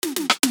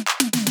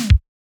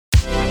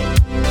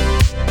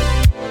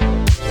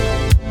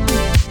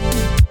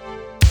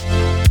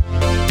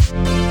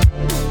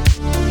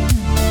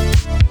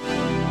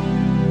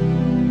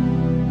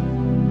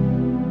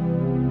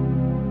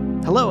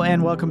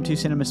and welcome to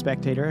Cinema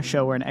Spectator, a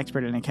show where an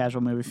expert and a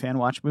casual movie fan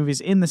watch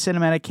movies in the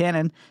cinematic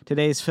canon.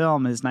 Today's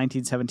film is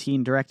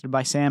 1917, directed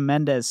by Sam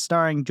Mendes,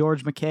 starring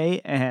George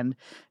McKay and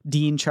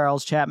Dean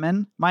Charles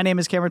Chapman. My name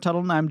is Cameron Tuttle,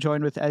 and I'm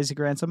joined with Isaac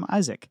Ransom.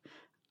 Isaac,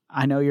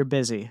 I know you're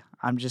busy.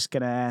 I'm just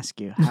going to ask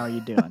you, how are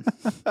you doing?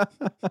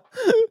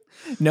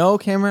 No,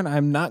 Cameron,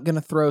 I'm not going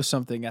to throw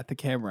something at the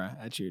camera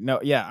at you. No,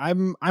 yeah,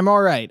 I'm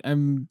all right.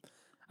 I'm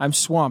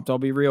swamped. I'll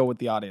be real with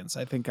the audience.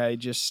 I think I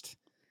just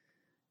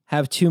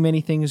have too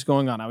many things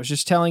going on. I was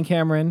just telling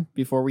Cameron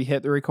before we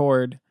hit the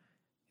record,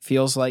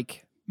 feels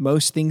like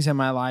most things in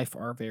my life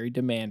are very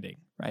demanding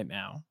right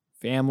now.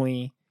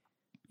 Family,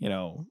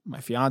 my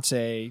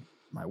fiance,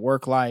 my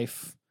work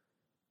life,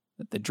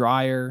 the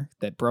dryer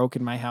that broke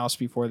in my house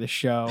before the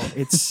show.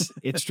 It's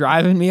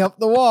driving me up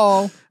the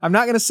wall. I'm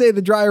not going to say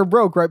the dryer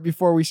broke right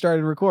before we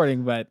started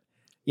recording, but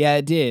yeah,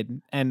 it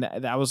did. And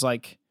that was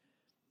like,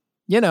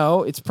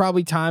 it's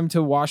probably time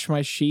to wash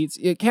my sheets.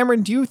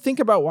 Cameron, do you think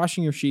about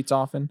washing your sheets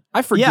often?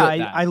 I forget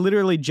that. I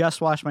literally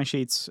just washed my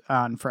sheets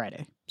on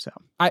Friday. So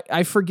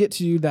I forget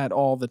to do that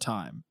all the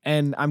time.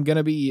 And I'm going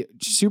to be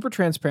super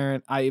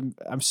transparent.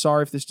 I'm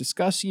sorry if this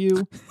disgusts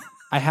you.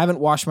 I haven't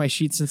washed my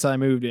sheets since I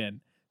moved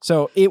in.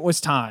 So it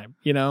was time,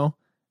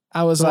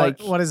 I was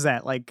what is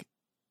that? Like,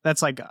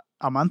 that's like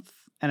a month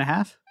and a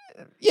half?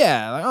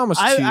 Yeah, like almost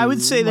 2 I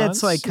would say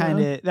months, that's like kind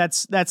of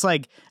that's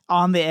like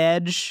on the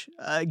edge,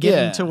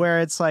 getting to where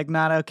it's like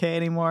not okay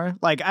anymore.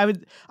 Like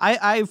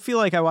I feel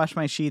like I wash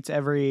my sheets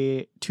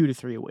every 2 to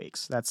 3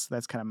 weeks. That's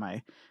kind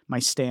of my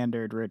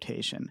standard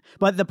rotation.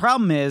 But the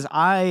problem is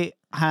I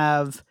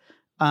have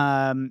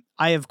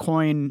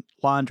coin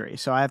laundry,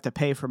 so I have to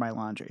pay for my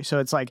laundry. So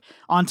it's like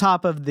on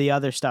top of the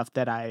other stuff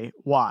that I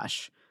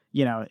wash,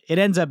 it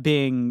ends up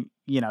being,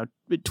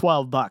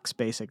 $12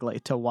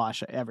 basically to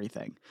wash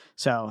everything.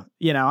 So,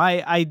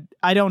 I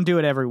don't do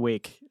it every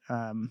week.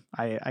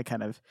 I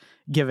kind of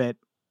give it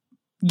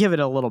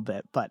a little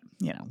bit, but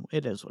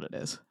it is what it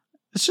is.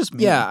 It's just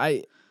me.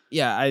 I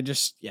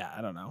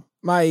don't know.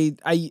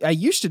 I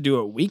used to do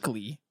it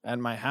weekly at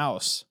my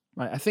house.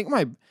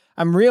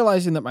 I'm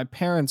realizing that my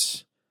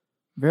parents,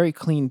 very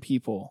clean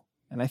people,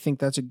 and I think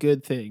that's a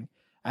good thing.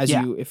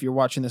 If you're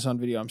watching this on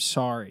video, I'm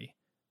sorry.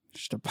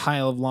 Just a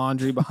pile of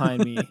laundry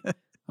behind me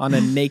on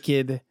a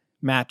naked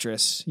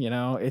mattress.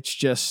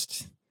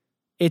 It's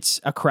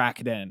a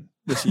crack den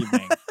this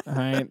evening. All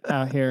right,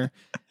 out here.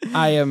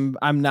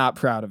 I'm not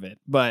proud of it,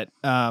 but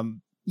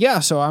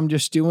so I'm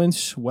just doing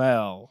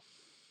swell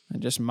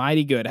and just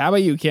mighty good. How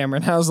about you,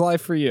 Cameron? How's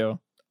life for you?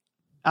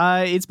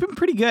 It's been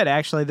pretty good,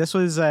 actually. This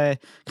was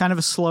kind of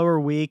a slower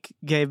week.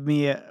 Gave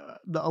me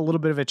a little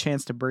bit of a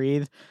chance to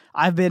breathe.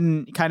 I've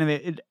been kind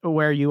of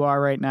where you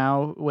are right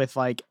now with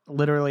like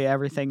literally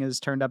everything is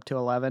turned up to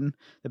 11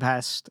 the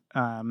past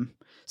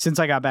since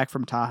I got back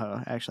from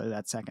Tahoe, actually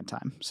that second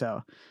time.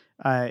 So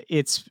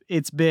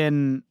it's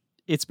been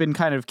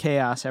kind of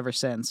chaos ever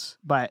since,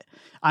 but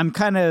I'm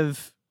kind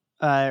of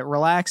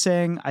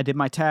relaxing. I did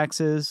my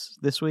taxes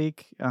this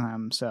week,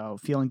 so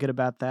feeling good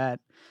about that.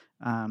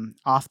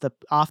 Off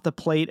the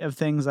plate of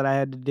things that I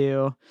had to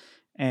do,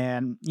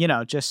 and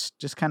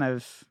just kind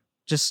of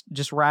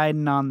just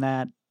riding on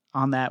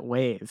that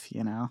wave.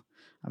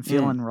 I'm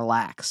feeling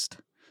relaxed.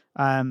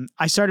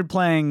 I started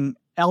playing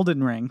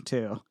Elden Ring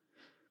too.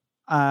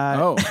 I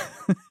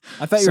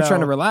thought you were trying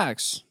to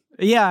relax.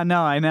 Yeah,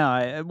 no, I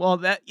know.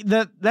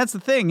 That's the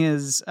thing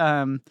is,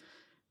 a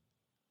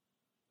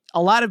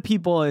lot of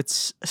people,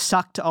 it's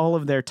sucked all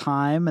of their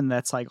time, and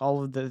that's like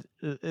all of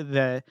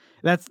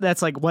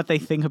that's like what they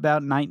think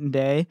about night and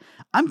day.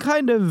 I'm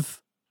kind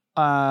of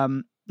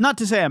not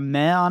to say I'm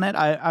meh on it.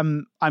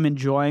 I'm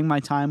enjoying my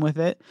time with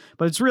it,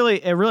 but it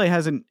really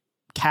hasn't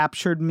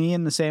captured me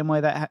in the same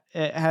way that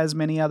it has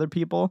many other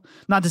people.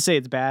 Not to say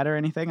it's bad or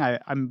anything.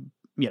 I'm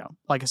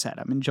like I said,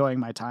 I'm enjoying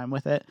my time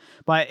with it,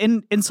 but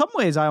in some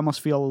ways I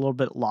almost feel a little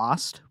bit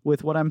lost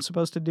with what I'm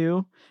supposed to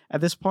do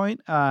at this point.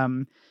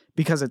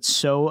 Because it's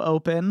so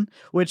open,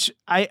 which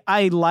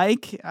I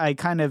like. I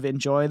kind of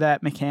enjoy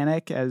that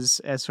mechanic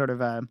as sort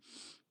of a,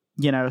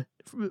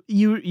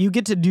 you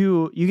get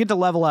to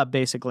level up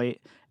basically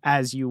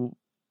as you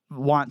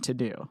want to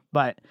do.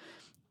 But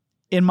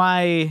in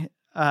my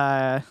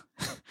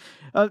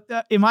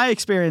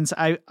experience,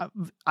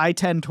 I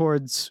tend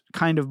towards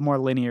kind of more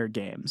linear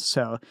games.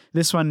 So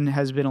this one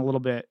has been a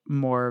little bit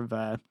more of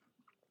a,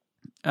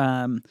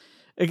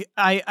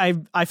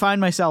 I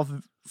find myself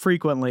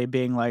frequently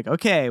being like,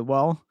 okay,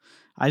 well,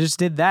 I just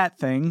did that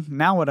thing.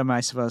 Now what am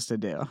I supposed to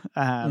do?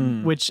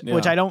 Which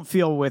I don't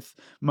feel with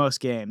most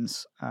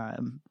games.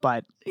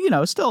 But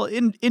still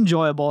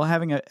enjoyable,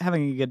 having a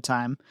good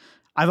time.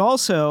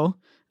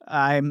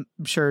 I'm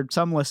sure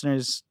some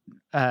listeners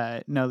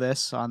know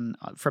this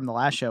from the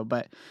last show,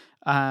 but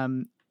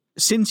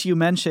since you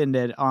mentioned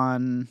it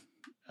on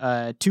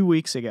 2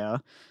 weeks ago,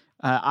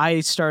 I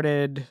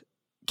started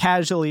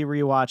casually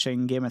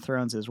rewatching Game of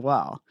Thrones as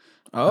well.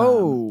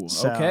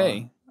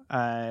 Okay.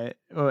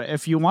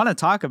 If you want to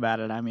talk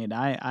about it, I mean,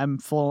 I'm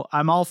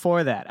all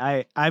for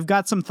that. I've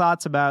got some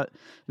thoughts about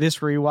this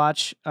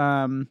rewatch.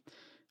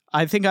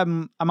 I think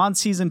I'm on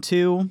season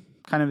 2,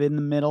 kind of in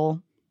the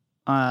middle.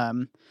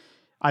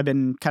 I've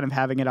been kind of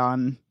having it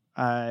on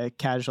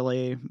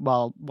casually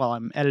while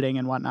I'm editing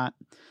and whatnot.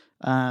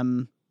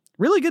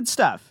 Really good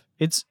stuff.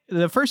 It's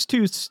the first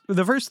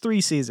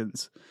 3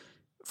 seasons,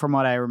 from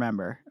what I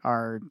remember,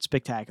 are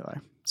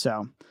spectacular.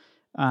 So,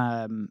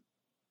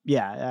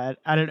 yeah,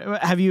 I don't know.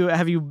 Have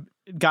you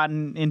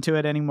gotten into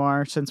it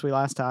anymore since we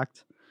last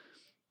talked?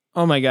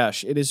 Oh my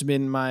gosh, it has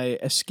been my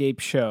escape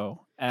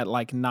show at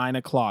like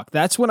 9:00.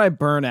 That's when I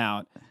burn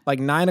out. Like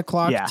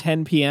 9:00, Yeah.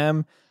 10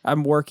 p.m.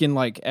 I'm working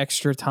like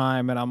extra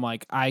time and I'm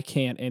like, I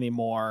can't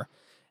anymore.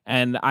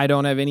 And I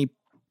don't have any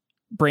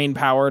brain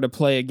power to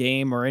play a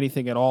game or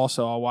anything at all.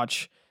 So I'll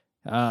watch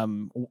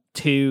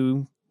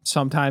 2,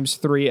 sometimes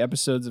 3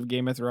 episodes of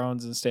Game of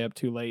Thrones and stay up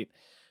too late.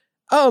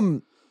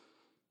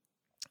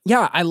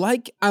 Yeah, I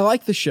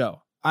like the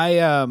show.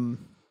 I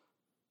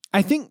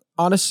think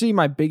honestly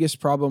my biggest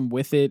problem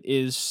with it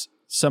is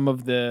some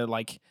of the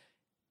like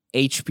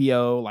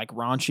HBO like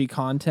raunchy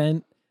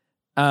content.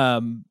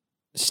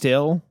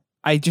 Still,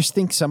 I just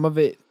think some of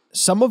it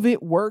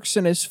works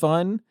and is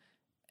fun,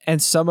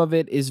 and some of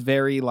it is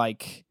very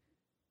like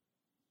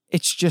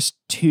it's just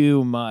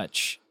too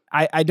much.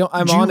 I'm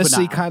Juvenile.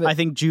 honestly kind of I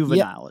think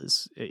juvenile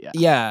is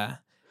yeah.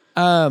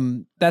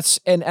 That's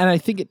and I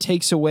think it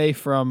takes away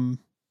from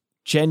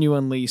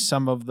genuinely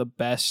some of the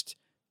best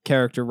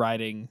character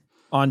writing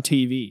on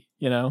TV,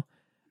 you know?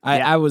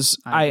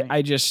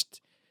 I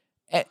just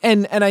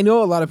and I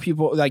know a lot of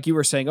people, like you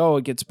were saying, oh,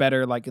 it gets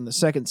better like in the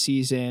second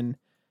season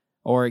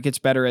or it gets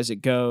better as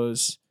it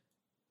goes.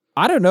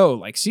 I don't know,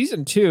 like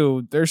season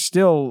 2, there's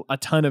still a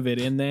ton of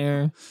it in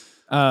there.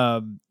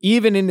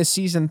 Even into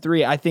season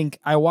 3, I think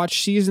I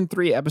watched season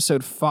 3,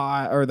 episode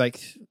 5, or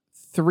like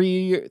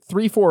 3,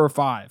 4, or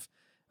 5.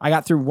 I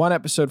got through one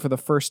episode for the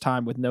first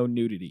time with no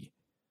nudity.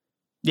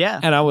 Yeah.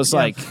 And I was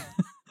like,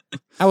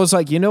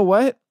 you know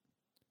what?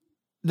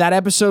 That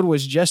episode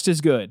was just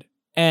as good.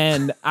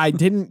 And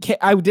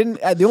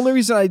the only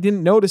reason I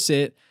didn't notice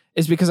it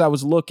is because I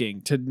was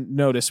looking to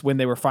notice when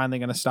they were finally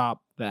going to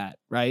stop that.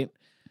 Right.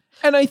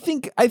 And I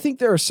think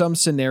there are some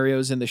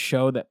scenarios in the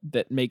show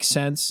that make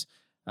sense.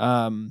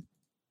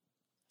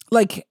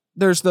 Like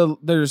there's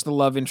the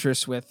love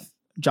interest with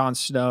Jon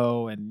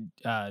Snow and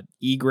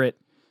Ygritte.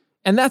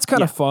 And that's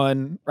kind of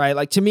fun, right?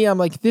 Like to me, I'm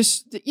like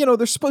this, you know,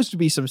 there's supposed to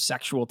be some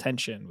sexual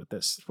tension with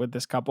this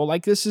couple.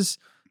 Like this is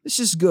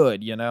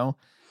good, you know,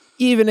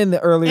 even in the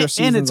earlier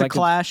seasons. And it's a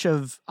clash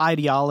of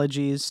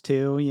ideologies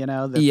too, you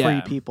know, the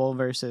free people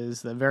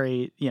versus the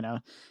very, you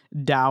know,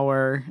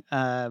 dour,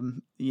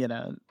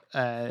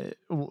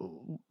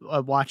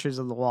 watchers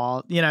of the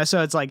wall, you know,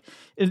 so it's like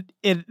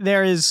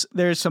there's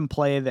some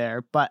play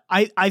there. But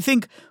I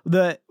think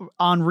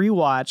on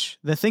rewatch,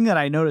 the thing that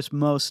I noticed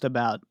most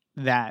about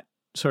that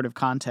sort of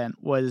content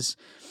was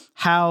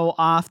how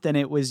often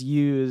it was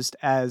used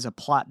as a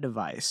plot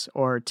device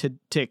or to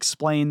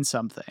explain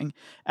something,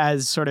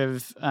 as sort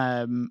of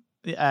you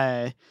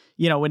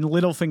know, when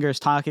Littlefinger's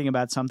talking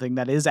about something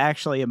that is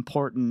actually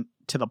important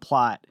to the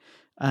plot,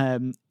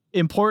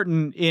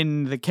 important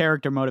in the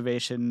character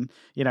motivation,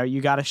 you know, you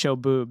got to show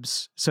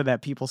boobs so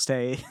that people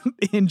stay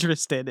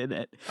interested in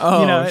it. Oh,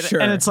 you know, sure,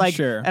 and it's like,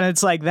 sure. and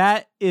it's like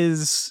that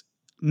is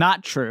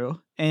not true,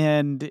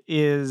 and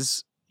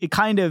it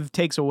kind of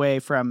takes away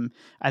from,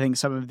 I think,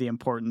 some of the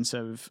importance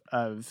of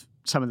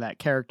some of that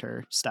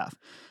character stuff.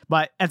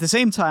 But at the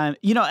same time,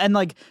 you know, and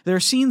like there are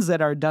scenes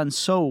that are done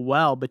so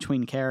well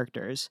between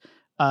characters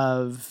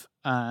of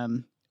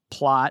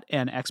plot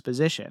and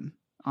exposition,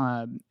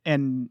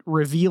 and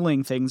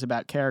revealing things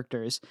about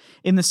characters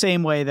in the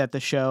same way that the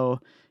show,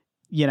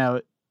 you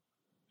know,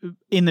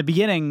 in the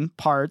beginning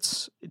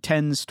parts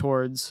tends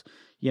towards,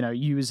 you know,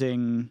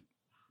 using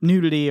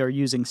nudity or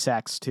using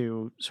sex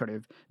to sort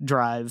of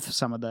drive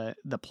some of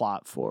the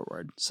plot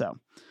forward. So,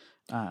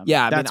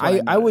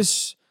 I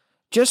was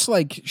just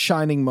like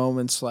shining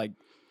moments like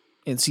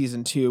in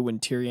season 2 when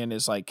Tyrion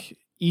is like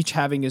each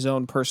having his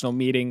own personal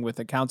meeting with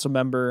a council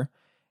member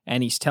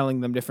and he's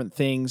telling them different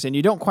things and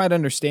you don't quite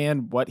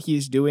understand what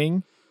he's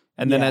doing.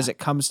 And then as it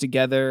comes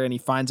together and he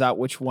finds out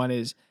which one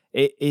is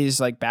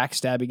like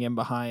backstabbing him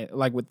behind,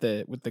 like with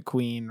the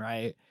queen,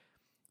 right?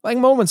 Like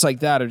moments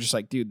like that are just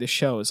like, dude, this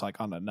show is like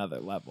on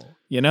another level,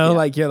 you know,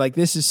 like you're like,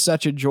 this is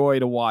such a joy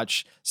to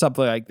watch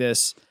something like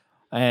this.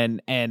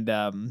 And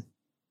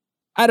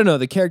I don't know,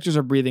 the characters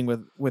are breathing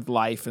with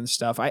life and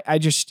stuff. I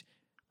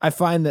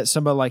find that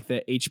some of like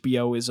the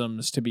HBO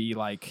isms to be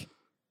like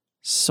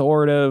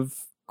sort of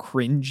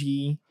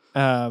cringy.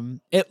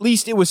 At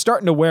least it was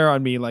starting to wear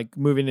on me, like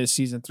moving into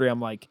season 3.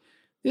 I'm like,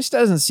 this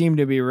doesn't seem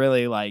to be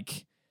really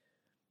like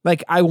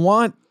I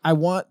want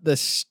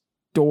the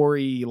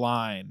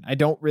storyline. I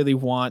don't really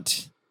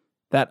want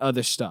that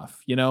other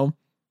stuff, you know?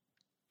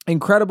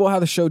 Incredible how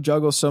the show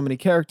juggles so many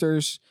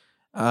characters.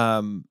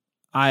 I've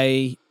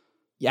been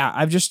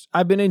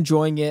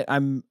enjoying it. I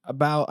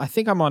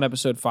think I'm on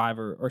episode 5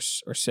 or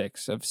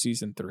 6 of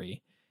season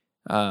 3.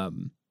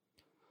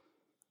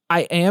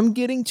 I am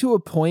getting to a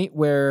point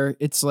where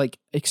it's like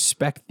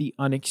expect the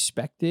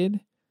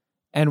unexpected.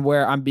 and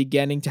where I'm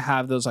beginning to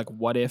have those like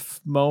what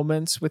if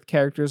moments with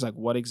characters, like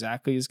what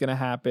exactly is going to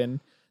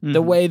happen.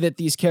 The way that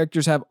these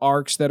characters have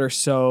arcs that are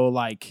so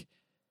like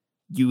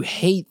you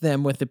hate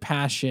them with a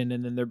passion,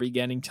 and then they're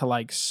beginning to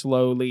like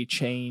slowly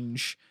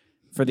change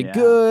for the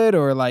good,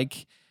 or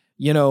like,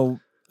 you know,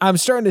 I'm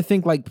starting to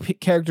think like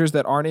characters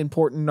that aren't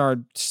important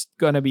are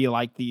going to be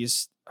like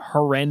these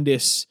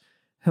horrendous,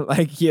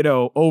 like, you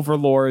know,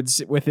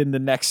 overlords within the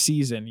next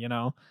season, you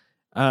know?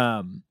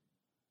 And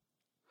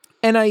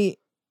I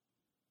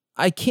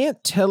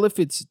can't tell if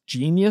it's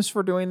genius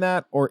for doing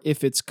that or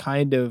if it's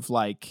kind of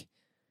like,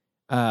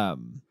 I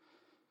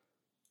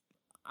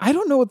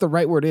don't know what the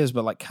right word is,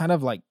 but like kind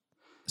of like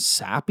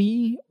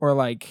sappy or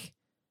like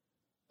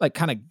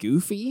kind of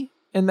goofy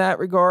in that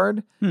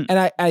regard.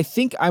 And I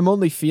think I'm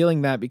only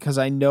feeling that because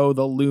I know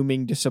the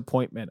looming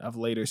disappointment of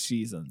later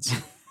seasons.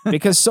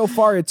 Because so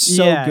far it's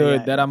so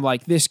good that I'm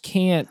like,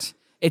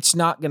 it's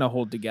not going to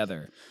hold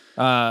together.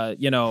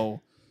 You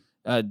know,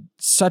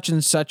 such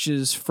and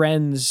such's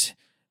friends,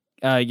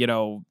 you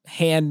know,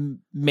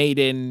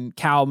 handmaiden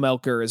cow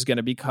milker is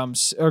going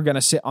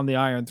to sit on the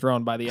Iron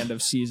Throne by the end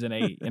of season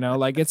 8. You know,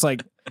 like it's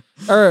like,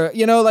 or,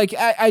 you know, like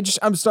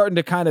I'm starting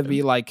to kind of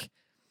be like,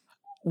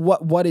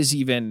 what is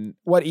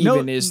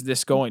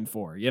this going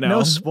for? You know,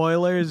 no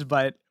spoilers,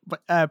 but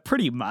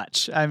pretty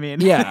much. I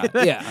mean, yeah.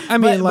 I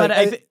mean,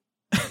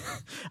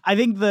 I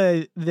think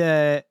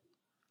the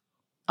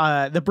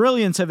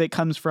brilliance of it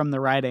comes from the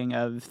writing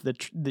of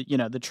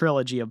the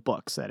trilogy of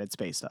books that it's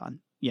based on.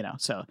 You know,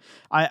 so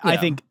I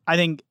think,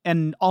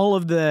 and all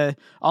of the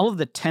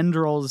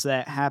tendrils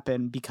that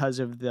happen because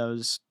of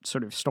those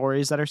sort of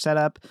stories that are set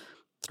up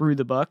through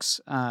the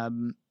books,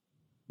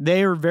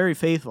 they are very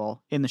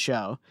faithful in the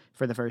show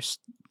for the first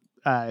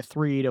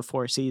 3 to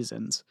 4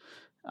 seasons,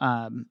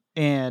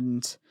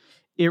 and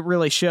it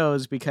really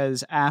shows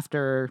because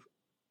after,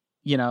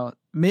 you know,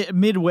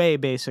 midway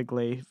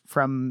basically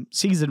from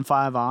season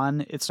 5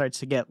 on, it starts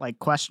to get like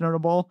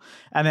questionable,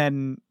 and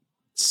then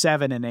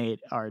 7 and 8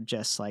 are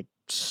just like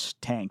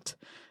tanked.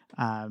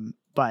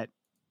 But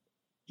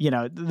you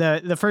know,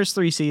 the first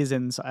 3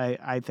 seasons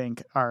I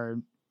think are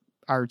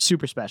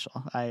super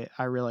special. I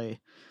really,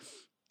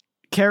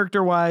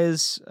 character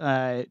wise,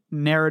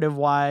 narrative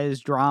wise,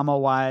 drama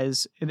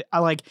wise, I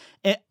like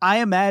it. I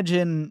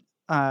imagine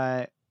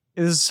it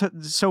is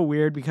so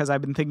weird because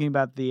I've been thinking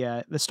about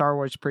the Star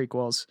Wars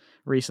prequels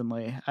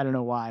recently. I don't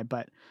know why,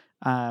 but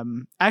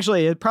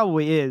actually it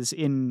probably is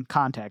in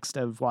context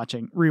of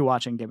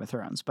rewatching Game of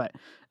Thrones, but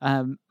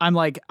I'm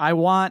like, I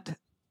want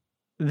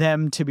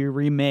them to be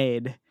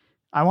remade.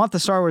 I want the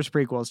Star Wars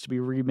prequels to be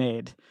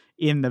remade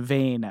in the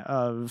vein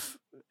of,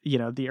 you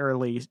know, the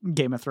early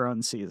Game of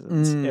Thrones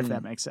seasons, if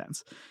that makes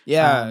sense.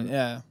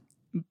 Yeah.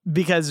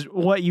 Because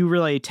what you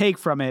really take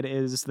from it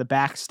is the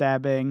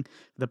backstabbing,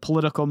 the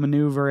political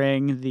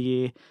maneuvering,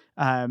 the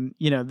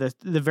you know,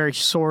 the very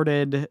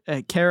sordid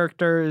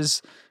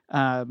characters,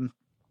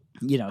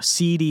 you know,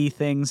 seedy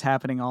things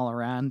happening all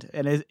around,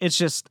 and it's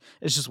just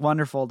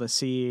wonderful to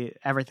see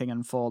everything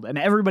unfold. And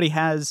everybody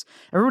has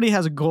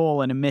a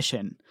goal and a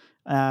mission,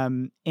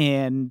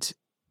 and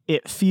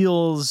it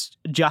feels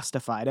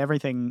justified.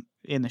 Everything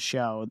in the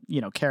show, you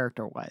know,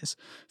 character wise,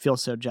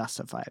 feels so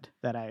justified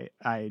that I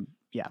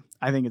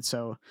think it's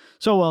so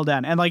well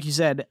done. And like you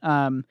said,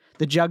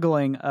 the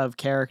juggling of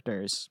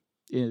characters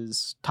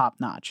is top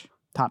notch.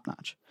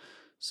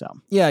 So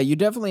yeah, you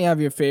definitely have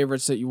your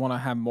favorites that you want to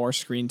have more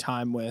screen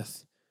time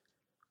with,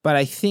 but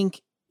I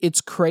think it's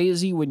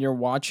crazy when you're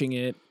watching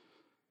it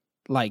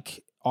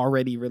like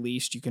already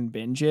released, you can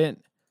binge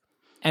it,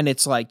 and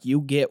it's like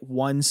you get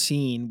one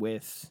scene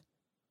with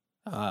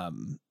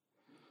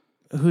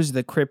who's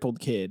the crippled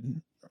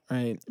kid,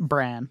 right?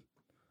 Bran.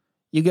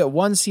 You get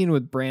one scene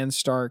with Bran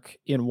Stark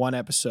in one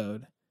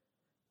episode,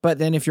 but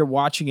then if you're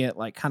watching it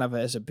like kind of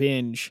as a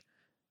binge,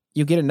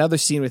 you get another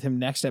scene with him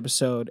next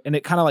episode, and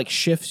it kind of like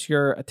shifts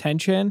your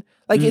attention.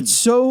 Like it's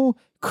so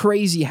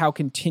crazy how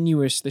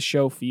continuous the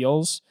show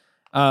feels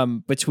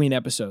between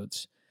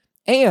episodes.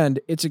 And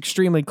it's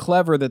extremely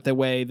clever that the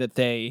way that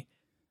they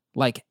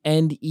like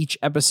end each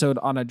episode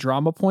on a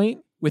drama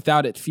point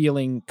without it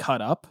feeling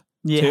cut up.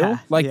 Too.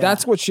 Like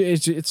that's what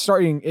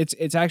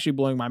it's actually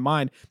blowing my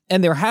mind.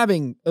 And they're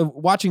having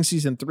watching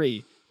season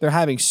 3, they're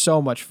having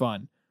so much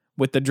fun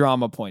with the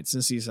drama points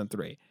in season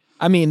 3.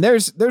 I mean,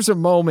 there's a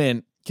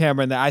moment,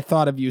 Cameron, that I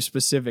thought of you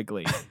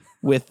specifically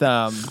with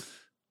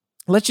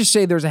let's just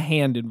say there's a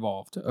hand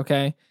involved,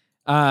 okay?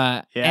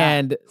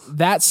 And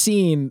that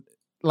scene,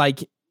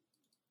 like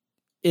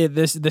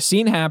the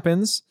scene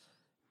happens,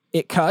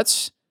 it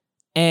cuts,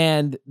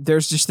 and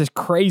there's just this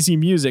crazy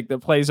music that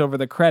plays over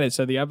the credits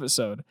of the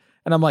episode.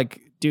 And I'm like,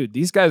 dude,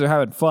 these guys are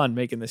having fun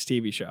making this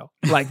TV show.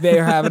 Like they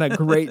are having a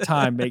great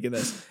time making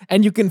this.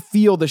 And you can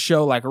feel the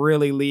show like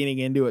really leaning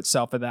into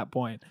itself at that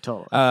point.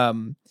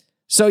 Totally.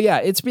 So yeah,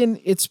 it's been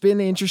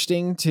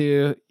interesting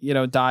to, you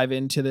know, dive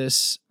into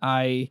this.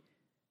 I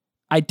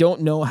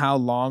don't know how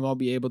long I'll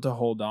be able to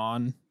hold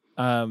on.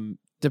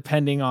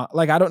 Depending on,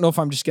 like, I don't know if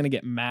I'm just going to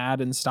get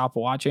mad and stop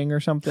watching or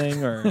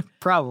something, or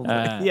probably.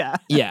 Yeah.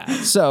 Yeah.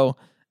 So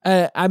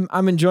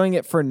I'm enjoying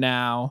it for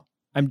now.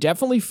 I'm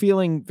definitely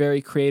feeling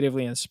very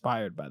creatively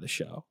inspired by the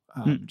show.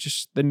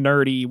 Just the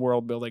nerdy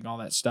world building, all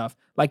that stuff.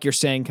 Like you're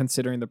saying,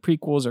 considering the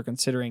prequels or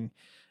considering,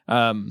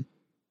 I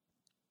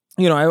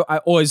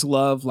always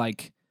love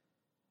like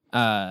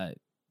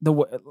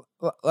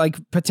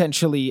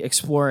potentially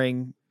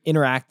exploring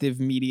interactive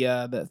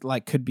media that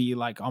like could be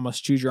like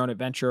almost choose your own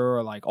adventure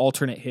or like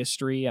alternate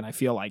history. And I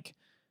feel like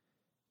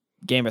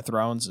Game of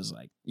Thrones is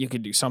like, you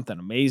could do something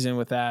amazing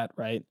with that.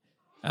 Right.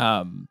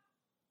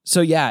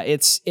 So yeah,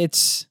 it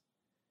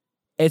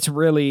is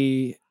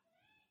really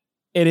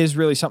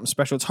something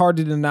special. It's hard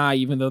to deny,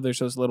 even though there's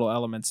those little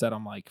elements that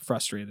I'm like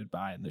frustrated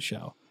by in the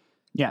show.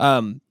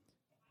 Yeah.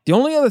 The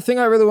only other thing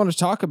I really want to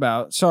talk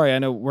about, sorry, I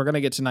know we're going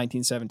to get to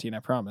 1917, I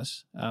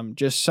promise.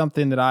 Just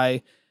something that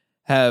I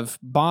have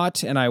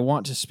bought and I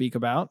want to speak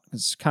about.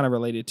 It's kind of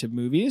related to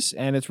movies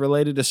and it's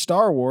related to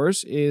Star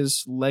Wars,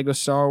 is Lego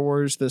Star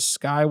Wars, The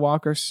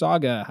Skywalker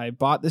Saga. I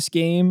bought this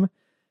game.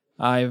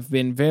 I've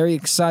been very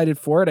excited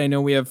for it. I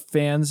know we have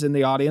fans in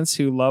the audience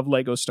who love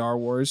Lego Star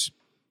Wars.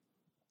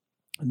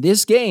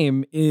 This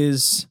game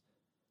is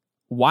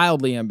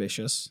wildly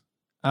ambitious.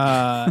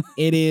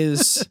 It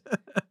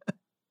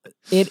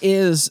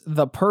is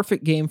the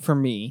perfect game for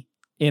me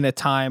in a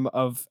time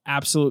of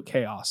absolute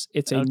chaos.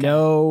 It's a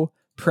no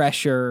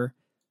pressure,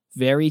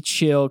 very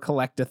chill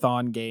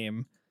collectathon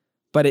game,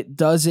 but it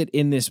does it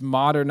in this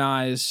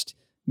modernized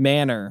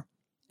manner.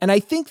 And I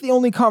think the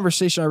only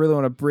conversation I really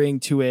want to bring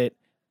to it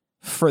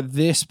for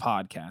this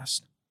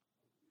podcast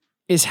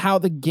is how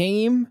the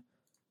game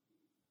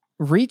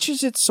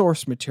reaches its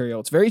source material.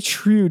 It's very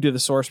true to the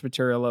source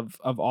material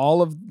of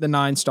all of the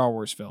 9 Star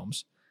Wars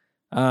films.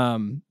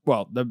 The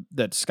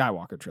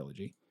Skywalker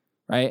trilogy,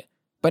 right?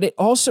 But it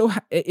also,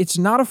 it's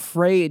not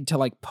afraid to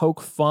like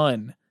poke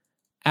fun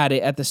at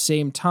it at the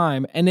same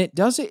time. And it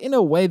does it in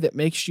a way that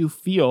makes you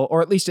feel,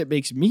 or at least it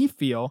makes me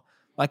feel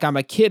like I'm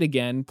a kid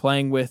again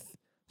playing with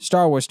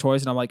Star Wars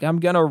toys. And I'm like, I'm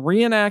going to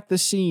reenact the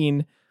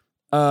scene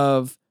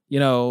of,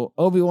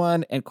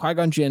 Obi-Wan and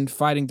Qui-Gon Jinn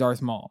fighting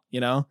Darth Maul,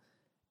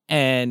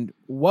 And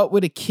what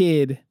would a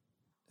kid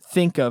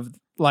think of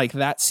like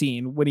that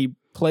scene when he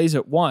plays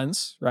it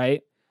once,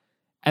 right?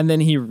 And then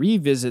he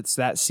revisits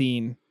that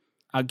scene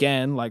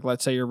again, like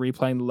let's say you're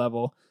replaying the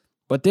level,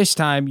 but this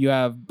time you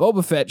have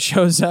Boba Fett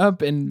shows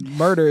up and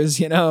murders,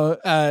 and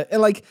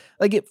like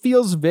it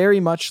feels very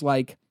much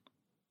like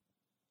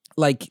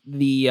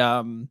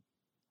the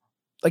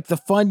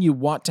fun you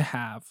want to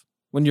have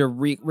when you're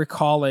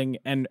recalling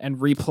and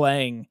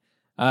replaying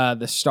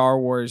the Star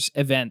Wars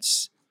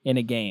events in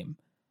a game.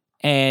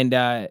 And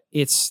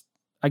it's,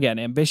 again,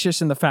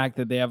 ambitious in the fact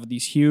that they have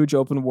these huge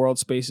open world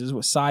spaces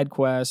with side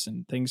quests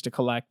and things to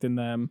collect in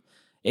them.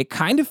 It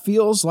kind of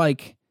feels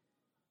like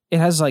it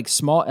has like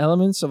small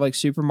elements of like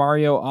Super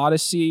Mario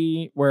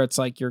Odyssey, where it's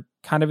like you're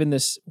kind of in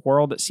this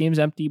world that seems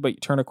empty, but you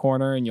turn a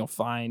corner and you'll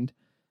find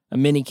a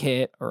mini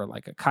kit or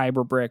like a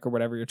Kyber brick or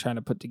whatever you're trying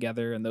to put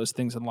together. And those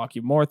things unlock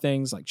you more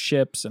things like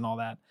ships and all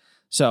that.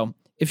 So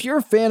if you're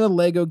a fan of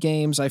Lego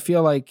games, I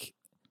feel like,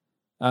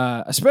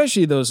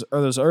 especially those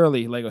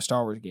early Lego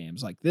Star Wars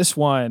games, like this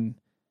one,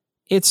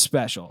 it's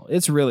special.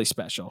 It's really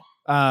special.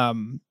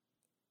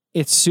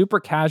 It's super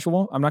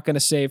casual. I'm not going to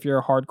say if you're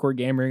a hardcore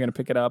gamer, you're going to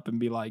pick it up and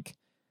be like,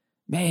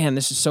 man,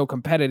 this is so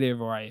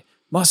competitive, or I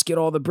must get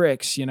all the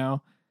bricks,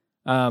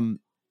 I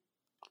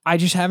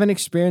just haven't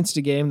experienced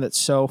a game that's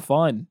so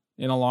fun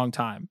in a long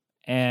time.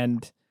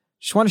 And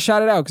just want to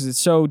shout it out because it's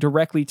so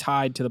directly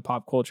tied to the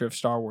pop culture of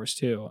Star Wars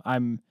too.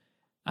 I'm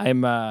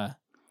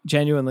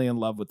genuinely in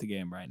love with the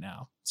game right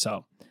now.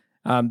 So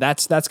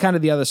that's kind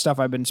of the other stuff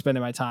I've been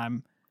spending my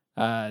time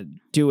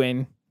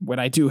doing when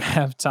I do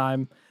have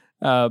time,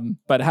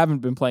 but haven't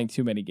been playing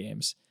too many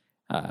games.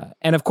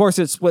 And of course,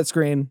 it's split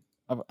screen.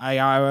 I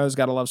always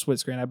gotta love split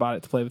screen. I bought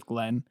it to play with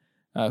Glenn,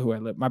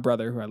 my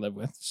brother, who I live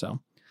with. So,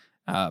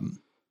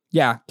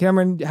 yeah,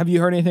 Cameron, have you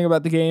heard anything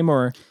about the game,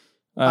 or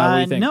what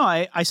do you think? No,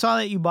 I saw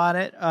that you bought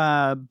it,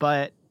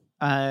 but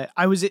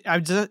I was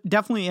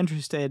definitely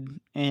interested,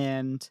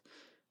 and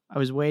I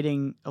was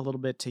waiting a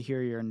little bit to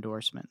hear your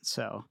endorsement.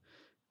 So,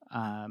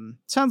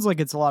 sounds like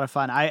it's a lot of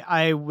fun.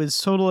 I was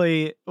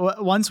totally,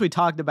 once we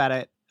talked about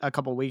it a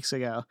couple weeks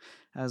ago,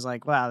 I was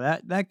like, wow,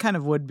 that kind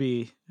of would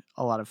be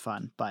a lot of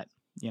fun. But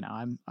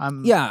I'm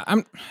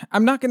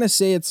not gonna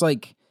say it's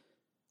like,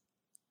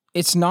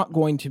 it's not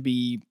going to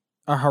be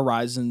a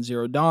Horizon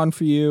Zero Dawn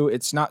for you.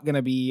 It's not going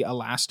to be a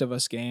Last of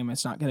Us game.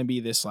 It's not going to be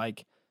this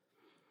like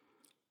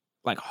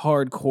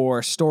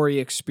hardcore story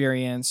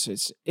experience.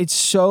 It's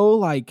so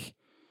like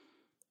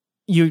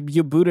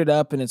you boot it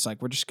up and it's like,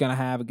 we're just going to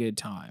have a good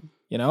time.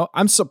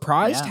 I'm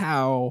surprised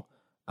how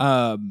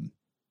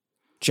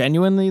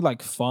genuinely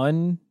like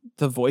fun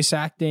the voice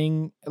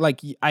acting,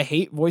 like I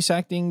hate voice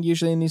acting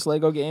usually in these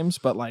Lego games,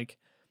 but like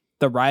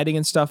the writing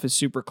and stuff is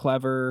super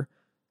clever.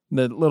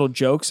 The little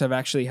jokes have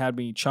actually had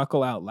me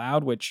chuckle out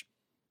loud, which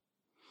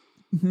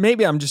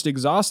maybe I'm just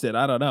exhausted.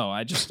 I don't know.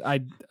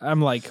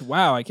 I'm like,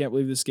 wow, I can't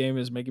believe this game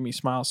is making me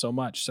smile so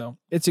much. So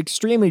it's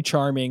extremely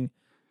charming.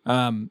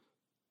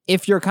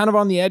 if you're kind of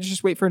on the edge,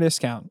 just wait for a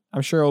discount.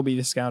 I'm sure it'll be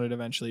discounted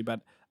eventually,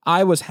 but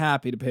I was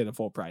happy to pay the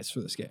full price for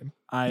this game.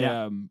 I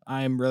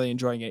am really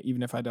enjoying it,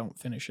 even if I don't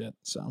finish it.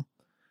 So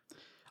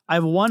I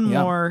have one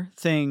more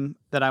thing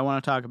that I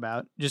want to talk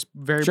about, just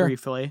very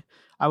briefly.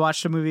 I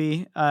watched a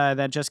movie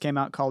that just came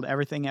out called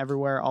Everything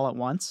Everywhere All at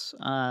Once.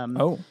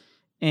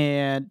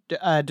 And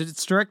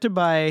it's directed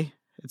by,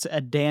 it's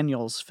a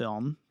Daniels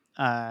film.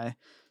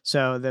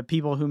 So the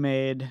people who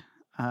made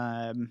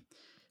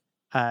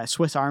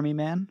Swiss Army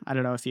Man. I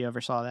don't know if you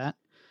ever saw that.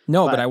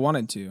 No, but I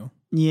wanted to.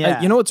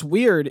 Yeah. You know what's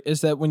weird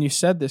is that when you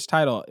said this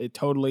title,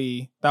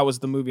 that was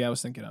the movie I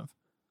was thinking of.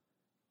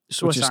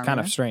 Swiss which is Army kind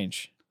Man? of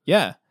strange.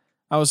 Yeah.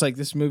 I was like,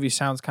 this movie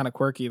sounds kind of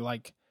quirky,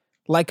 like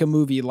a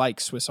movie like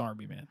Swiss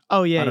Army Man.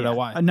 Oh, yeah. I don't know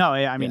why. No,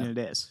 I mean, it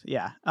is.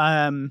 Yeah.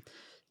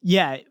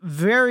 Yeah.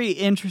 Very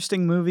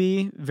interesting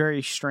movie.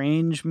 Very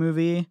strange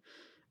movie.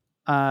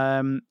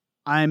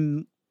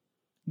 I'm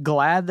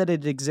glad that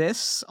it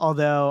exists,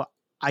 although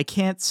I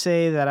can't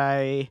say that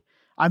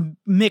I'm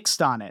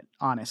mixed on it,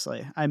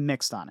 honestly. I'm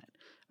mixed on it.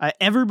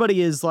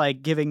 Everybody is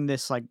like giving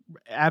this like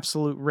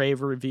absolute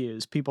rave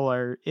reviews. People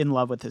are in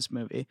love with this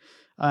movie.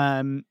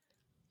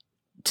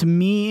 To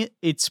me,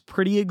 it's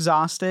pretty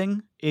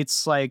exhausting.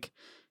 It's like,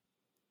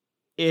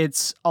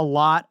 it's a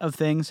lot of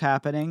things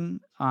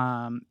happening.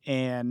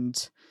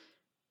 And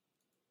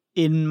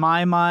in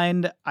my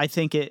mind, I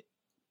think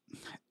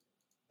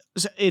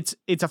it's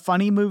a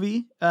funny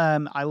movie.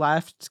 I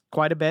laughed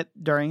quite a bit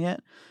during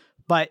it,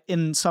 but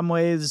in some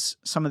ways,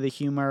 some of the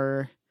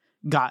humor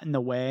got in the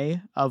way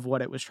of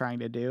what it was trying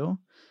to do.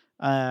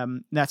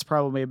 That's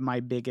probably my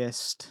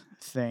biggest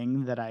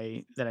thing that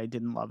I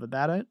didn't love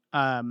about it.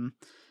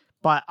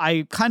 But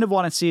I kind of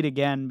want to see it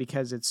again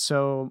because it's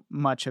so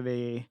much of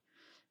a,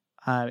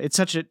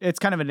 it's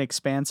kind of an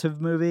expansive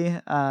movie,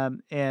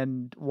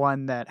 and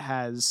one that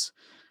has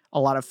a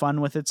lot of fun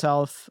with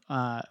itself.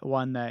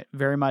 One that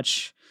very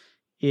much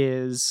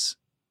is,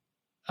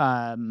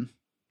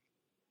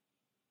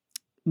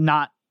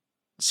 not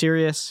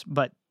serious,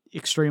 but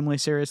extremely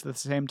serious at the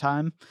same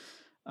time.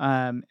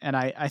 And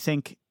I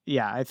think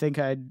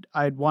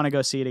I'd want to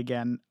go see it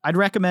again. I'd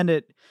recommend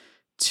it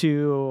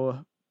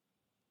to,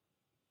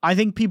 I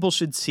think people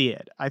should see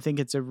it. I think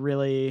it's a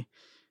really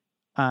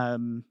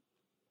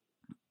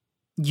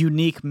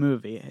unique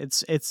movie.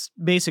 It's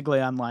basically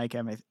unlike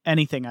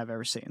anything I've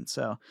ever seen.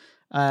 So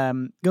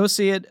go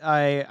see it.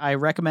 I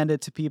recommend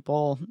it to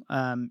people.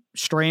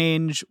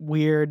 Strange,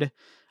 weird,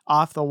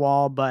 off the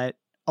wall, but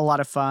a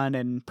lot of fun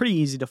and pretty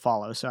easy to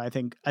follow. So I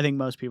think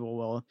most people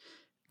will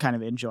kind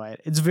of enjoy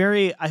it.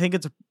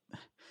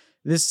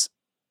 This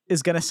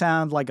is going to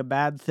sound like a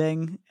bad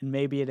thing, and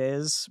maybe it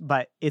is,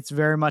 but it's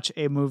very much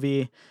a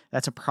movie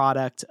that's a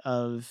product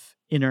of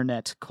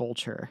internet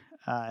culture,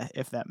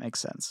 if that makes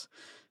sense.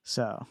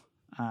 So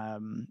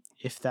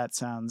if that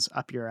sounds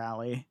up your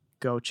alley,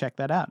 go check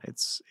that out.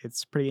 It's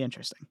pretty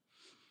interesting.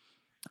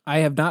 I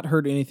have not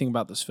heard anything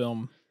about this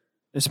film.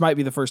 This might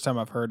be the first time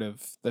I've heard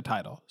of the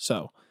title.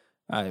 So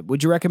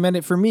would you recommend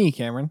it for me,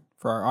 Cameron?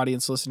 For our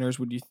audience listeners,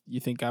 would you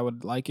think I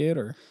would like it?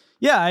 Or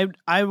yeah,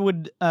 I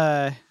would.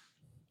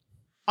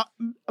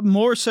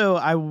 More so,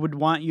 I would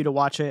want you to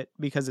watch it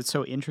because it's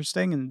so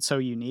interesting and so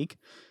unique.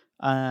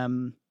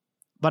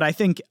 But I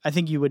think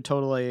you would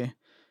totally.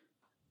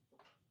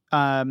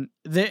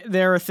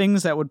 There are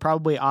things that would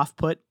probably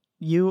off-put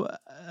you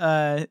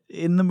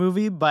in the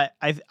movie, but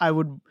I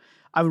would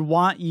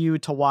want you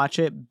to watch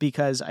it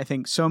because I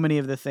think so many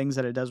of the things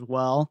that it does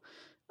well,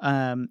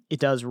 it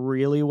does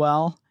really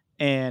well,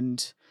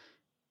 and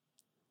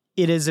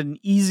it is an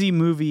easy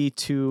movie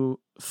to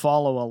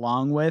follow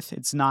along with.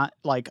 It's not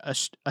like a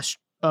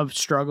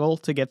struggle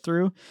to get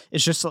through.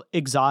 It's just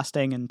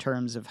exhausting in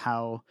terms of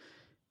how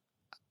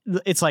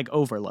it's like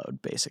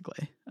overload,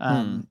 basically.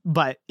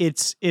 But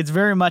it's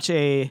very much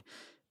an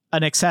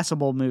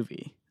accessible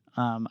movie.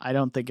 I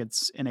don't think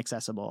it's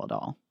inaccessible at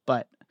all,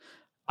 but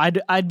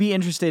I'd be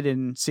interested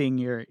in seeing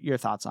your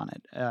thoughts on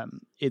it.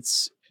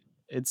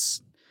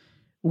 It's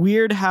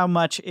weird how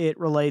much it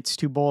relates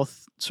to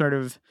both sort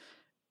of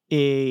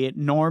a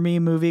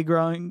normie movie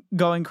going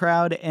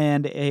crowd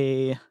and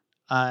a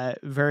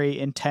very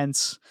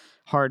intense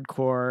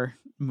hardcore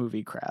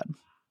movie crowd.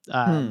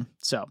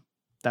 So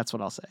that's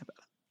what I'll say about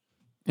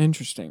it.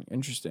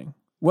 Interesting.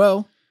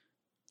 Well,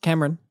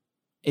 Cameron,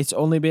 it's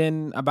only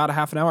been about a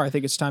half an hour. I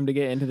think it's time to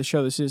get into the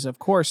show. This is, of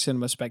course,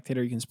 Cinema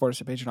Spectator. You can support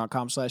us at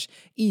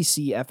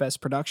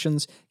patreon.com/ECFS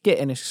Productions. Get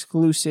an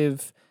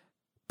exclusive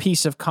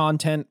piece of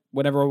content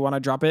whenever we want to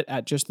drop it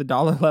at just the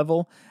 $1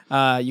 level.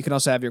 You can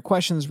also have your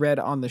questions read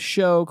on the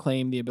show,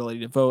 claim the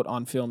ability to vote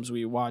on films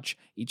we watch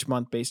each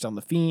month based on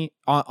the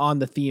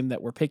theme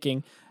that we're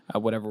picking,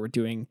 whatever we're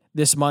doing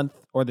this month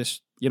or this,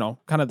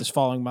 kind of this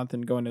following month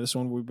and going to this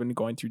one. We've been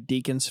going through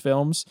Deakins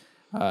films,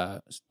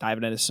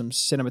 diving into some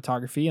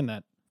cinematography, and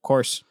that, of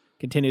course,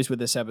 continues with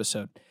this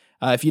episode.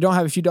 If you don't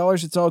have a few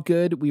dollars, it's all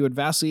good. We would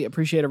vastly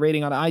appreciate a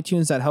rating on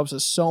iTunes. That helps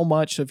us so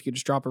much. So if you could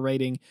just drop a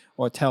rating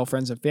or tell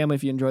friends and family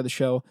if you enjoy the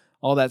show,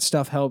 all that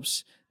stuff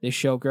helps this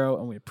show grow,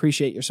 and we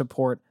appreciate your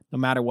support no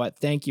matter what.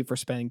 Thank you for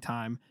spending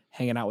time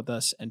hanging out with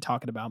us and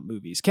talking about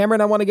movies.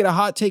 Cameron, I want to get a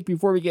hot take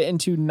before we get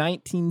into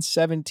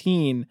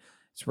 1917.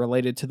 It's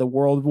related to the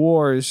World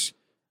Wars.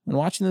 When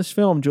watching this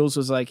film, Jules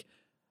was like,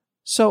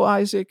 so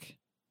Isaac,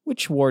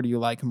 which war do you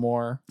like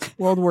more?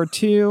 World War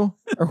II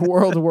or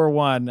World War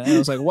I? And I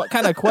was like, what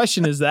kind of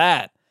question is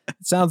that?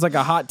 It sounds like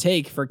a hot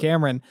take for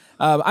Cameron.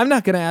 I'm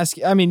not going to ask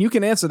you. I mean, you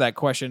can answer that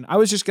question. I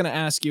was just going to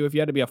ask you if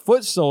you had to be a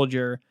foot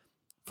soldier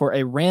for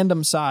a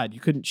random side. You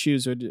couldn't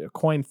choose a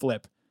coin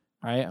flip,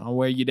 right, on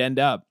where you'd end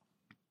up.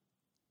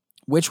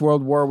 Which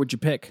World War would you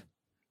pick?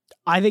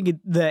 I think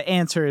the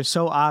answer is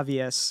so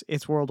obvious.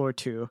 It's World War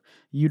II.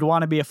 You'd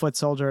want to be a foot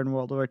soldier in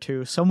World War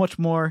II so much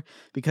more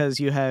because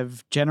you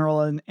have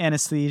general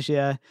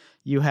anesthesia.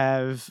 You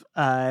have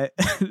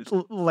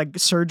like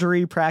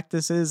surgery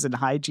practices and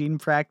hygiene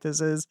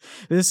practices.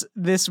 This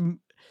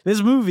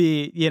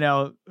movie,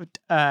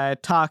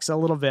 talks a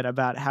little bit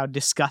about how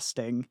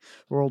disgusting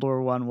World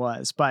War I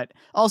was, but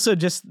also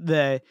just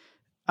the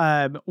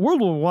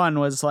World War I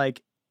was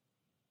like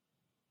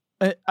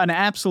an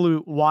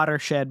absolute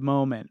watershed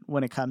moment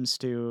when it comes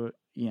to,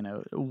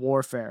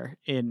 warfare,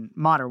 in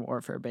modern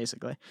warfare,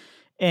 basically.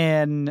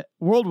 And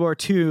World War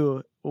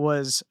II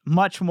was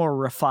much more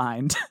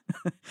refined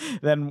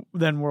than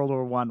World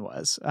War I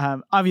was.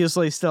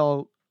 Obviously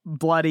still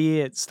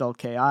bloody. It's still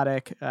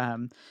chaotic.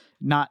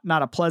 Not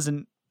a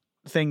pleasant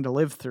thing to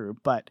live through,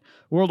 but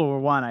World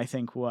War I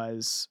think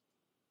was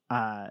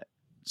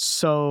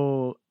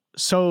so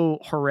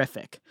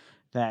horrific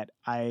that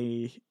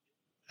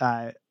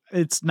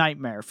it's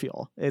nightmare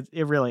fuel.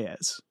 It really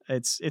is.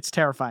 It's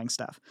terrifying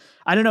stuff.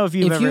 I don't know if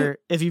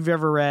you've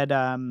ever read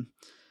On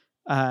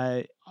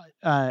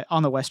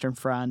the Western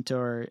Front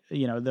or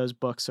those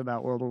books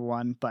about World War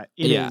I, but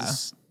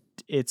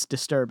it's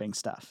disturbing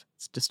stuff.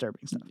 It's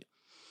disturbing stuff.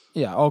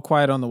 Yeah, All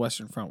Quiet on the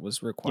Western Front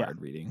was required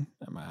reading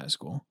at my high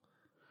school.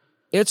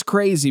 It's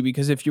crazy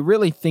because if you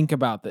really think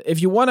about that, if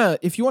you want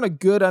a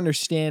good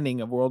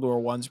understanding of World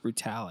War I's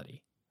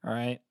brutality, all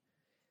right,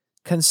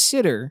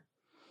 consider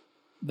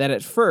that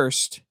at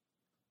first,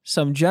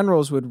 some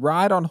generals would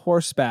ride on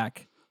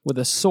horseback with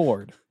a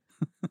sword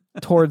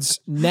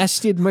towards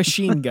nested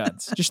machine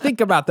guns. Just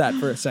think about that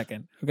for a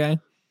second, okay?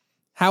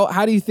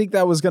 How do you think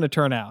that was going to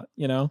turn out,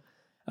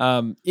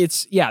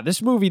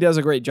 this movie does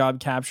a great job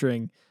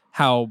capturing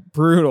how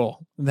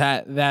brutal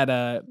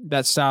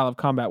that style of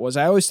combat was.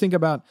 I always think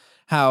about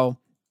how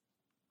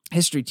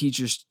history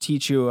teachers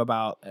teach you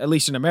about, at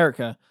least in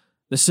America,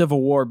 the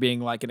Civil War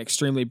being like an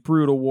extremely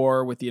brutal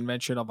war with the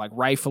invention of like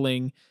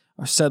rifling.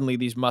 Or suddenly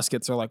these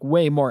muskets are like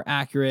way more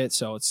accurate.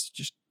 So it's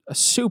just a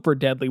super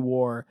deadly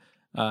war,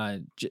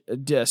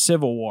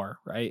 civil war,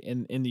 right?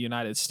 In the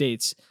United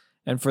States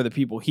and for the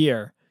people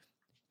here.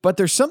 But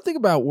there's something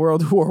about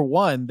World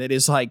War I that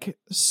is like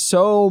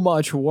so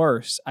much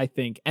worse, I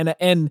think. And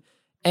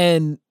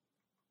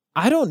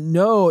I don't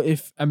know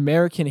if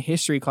American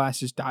history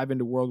classes dive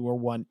into World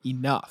War I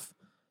enough.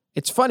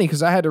 It's funny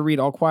because I had to read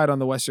All Quiet on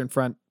the Western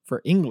Front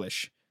for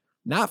English,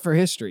 not for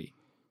history,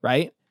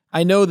 right?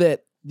 I know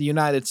that the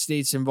United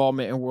States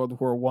involvement in World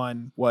War I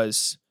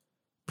was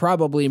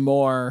probably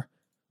more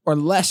or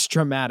less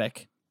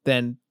dramatic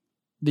than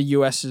the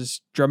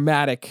U.S.'s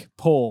dramatic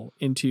pull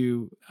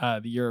into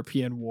the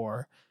European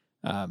war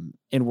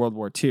in World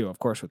War II, of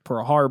course, with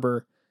Pearl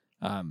Harbor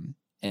and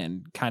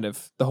kind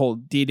of the whole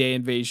D-Day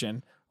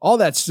invasion. All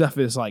that stuff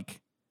is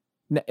like,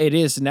 it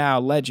is now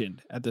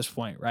legend at this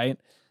point, right?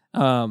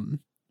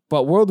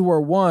 But World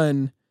War I,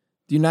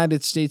 the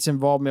United States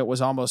involvement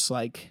was almost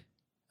like...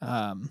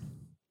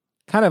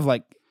 kind of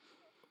like,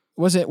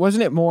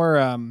 wasn't it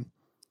more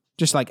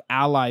just like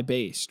ally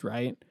based,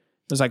 right?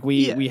 It was like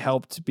we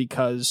helped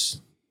because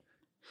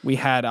we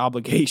had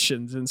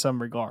obligations in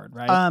some regard,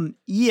 right?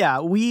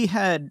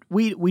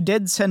 We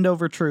did send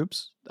over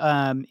troops in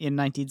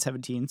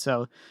 1917,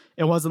 so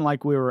it wasn't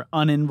like we were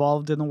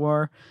uninvolved in the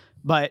war,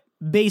 but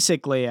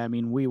basically, I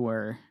mean, we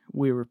were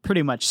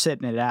pretty much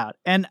sitting it out,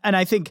 and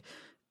I think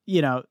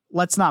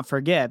let's not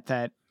forget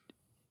that.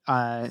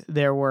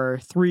 There were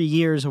 3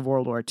 years of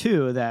World War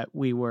II that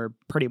we were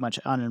pretty much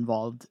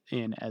uninvolved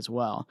in as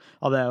well.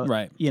 Although,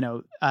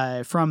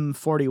 from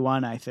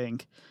 41, I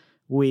think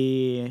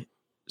we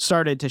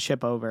started to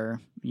ship over,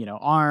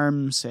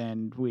 arms,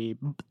 and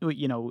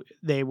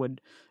they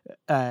would,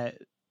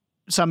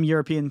 some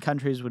European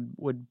countries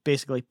would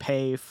basically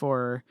pay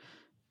for,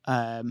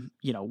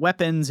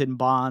 weapons and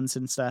bonds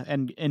and stuff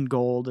and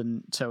gold.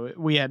 And so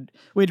we had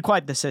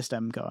quite the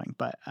system going,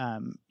 but,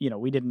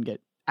 we didn't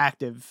get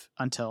active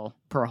until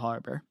Pearl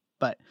Harbor.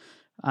 But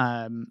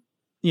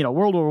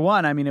World War I,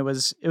 I mean, it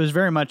was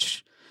very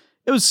much,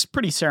 it was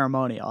pretty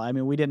ceremonial. I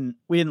mean, we didn't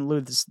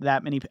lose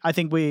that many. I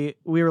think we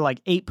were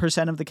like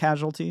 8% of the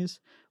casualties,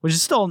 which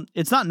is still,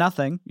 it's not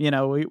nothing.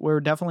 We're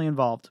definitely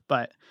involved,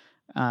 but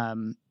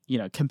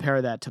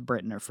compare that to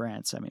Britain or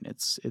France. I mean,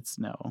 it's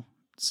no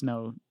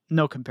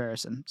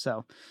comparison.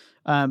 So,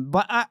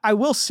 but I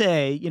will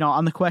say,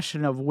 on the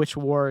question of which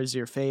war is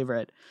your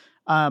favorite,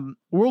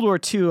 World War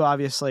II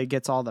obviously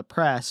gets all the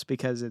press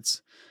because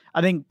it's,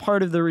 I think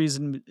part of the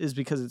reason is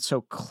because it's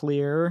so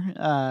clear,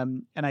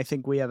 and I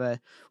think we have a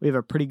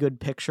pretty good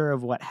picture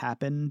of what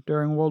happened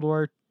during World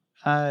War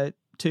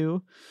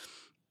II.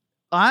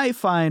 I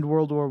find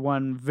World War I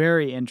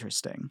very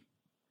interesting,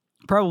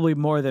 probably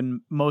more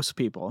than most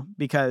people,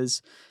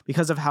 because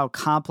of how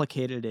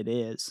complicated it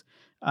is,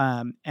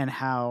 and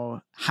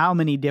how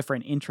many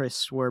different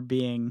interests were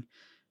being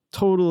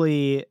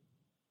totally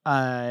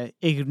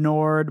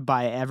ignored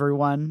by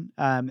everyone,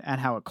 and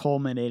how it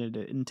culminated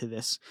into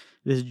this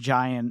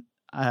giant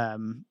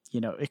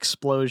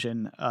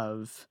explosion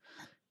of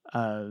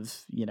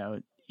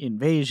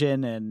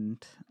invasion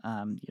and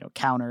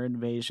counter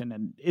invasion,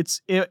 and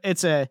it's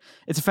a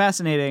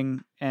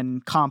fascinating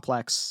and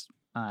complex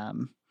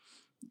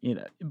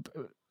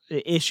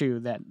issue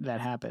that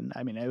happened.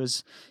 I mean, it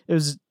was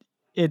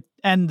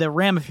and the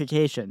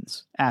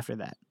ramifications after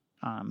that,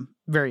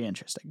 very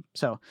interesting.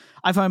 So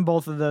I find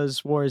both of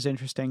those wars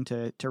interesting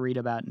to read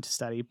about and to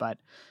study. But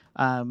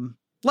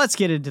let's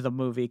get into the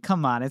movie.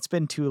 Come on, it's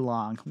been too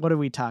long. What are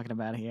we talking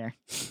about here?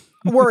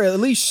 We're at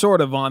least sort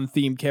of on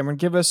theme, Cameron.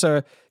 Give us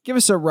a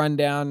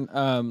rundown.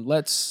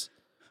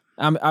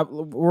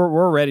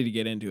 We're ready to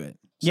get into it.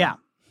 So. Yeah.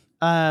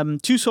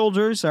 Two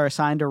soldiers are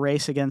assigned to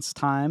race against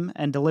time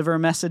and deliver a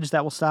message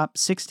that will stop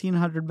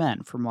 1,600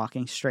 men from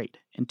walking straight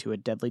into a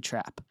deadly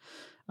trap.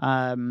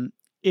 I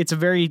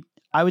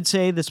would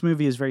say this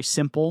movie is very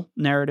simple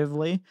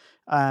narratively.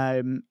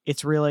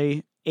 It's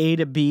really A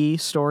to B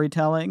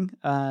storytelling,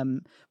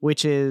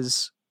 which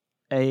is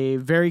a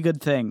very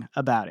good thing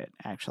about it,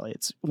 actually.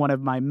 It's one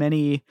of my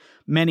many,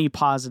 many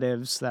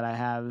positives that I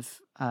have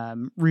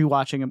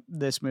rewatching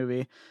this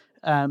movie.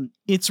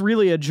 It's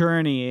really a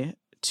journey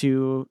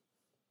to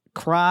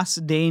cross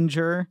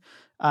danger.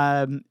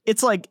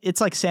 It's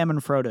like Sam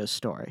and Frodo's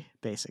story,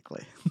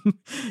 basically,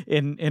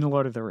 in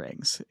Lord of the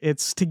Rings.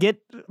 It's to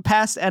get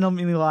past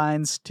enemy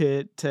lines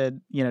to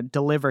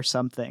deliver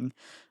something,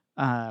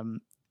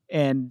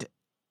 and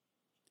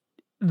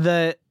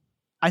I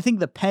think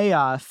the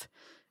payoff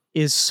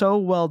is so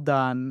well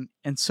done,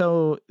 and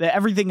so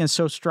everything is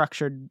so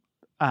structured,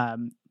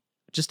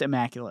 just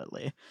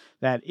immaculately,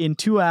 that in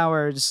 2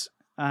 hours,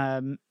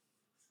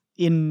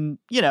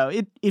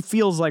 it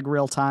feels like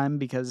real time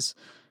because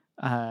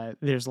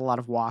there's a lot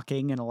of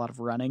walking and a lot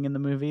of running in the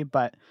movie,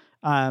 but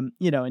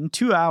in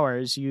 2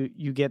 hours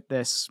you get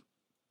this.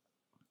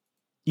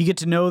 You get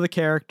to know the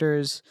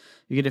characters,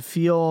 you get to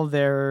feel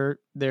their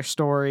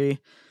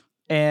story,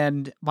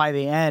 and by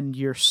the end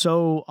you're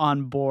so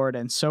on board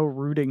and so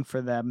rooting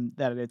for them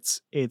that it's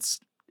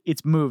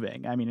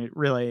moving. I mean, it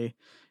really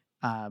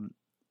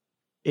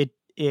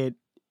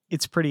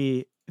it's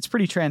pretty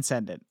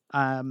transcendent.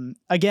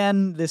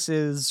 Again, this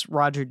is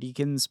Roger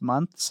Deakins'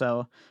 month,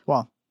 so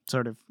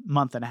sort of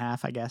month and a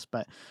half, I guess,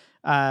 but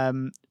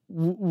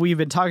we've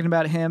been talking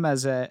about him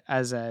as a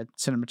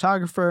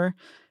cinematographer,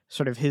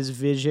 sort of his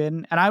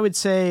vision. And I would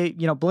say,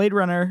 Blade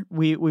Runner,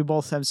 we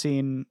both have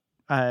seen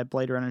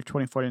Blade Runner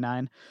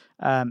 2049.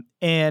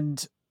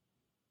 And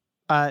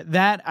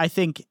that I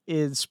think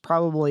is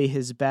probably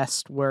his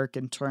best work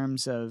in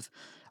terms of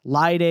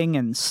lighting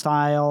and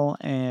style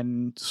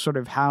and sort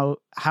of how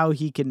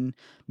he can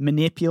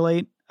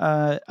manipulate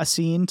a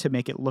scene to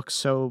make it look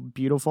so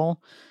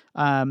beautiful.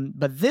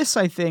 But this,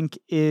 I think,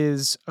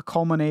 is a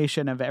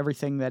culmination of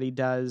everything that he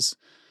does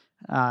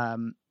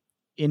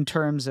in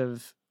terms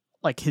of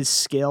like his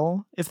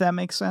skill, if that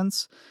makes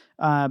sense.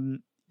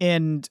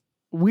 And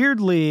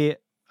weirdly,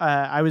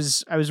 I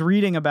was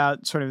reading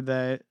about sort of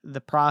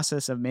the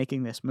process of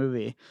making this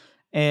movie,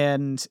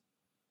 and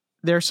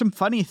there are some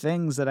funny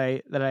things that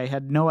I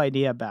had no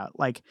idea about.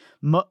 Like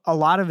a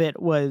lot of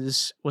it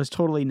was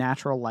totally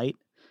natural light,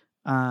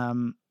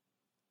 and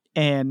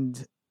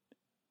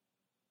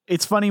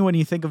it's funny when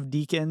you think of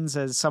Deakins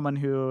as someone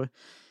who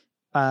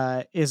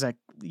is a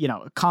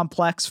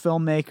complex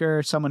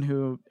filmmaker, someone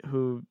who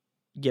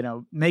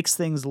makes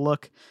things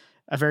look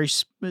a very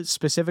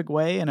specific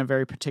way, in a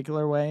very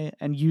particular way,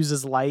 and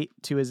uses light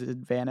to his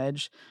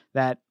advantage.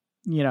 That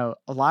a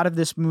lot of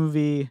this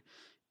movie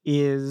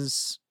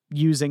is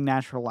using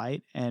natural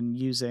light and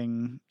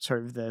using sort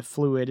of the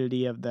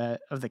fluidity of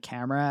the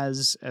camera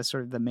as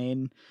sort of the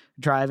main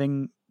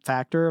driving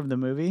factor of the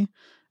movie.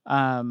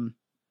 And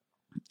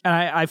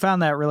I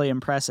found that really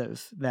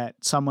impressive that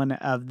someone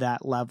of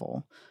that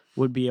level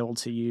would be able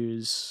to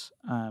use,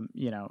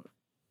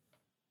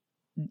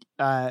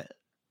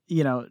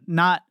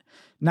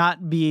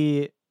 not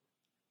be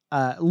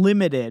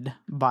limited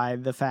by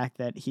the fact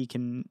that he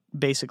can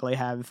basically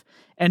have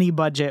any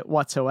budget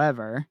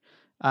whatsoever,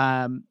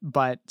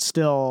 but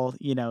still,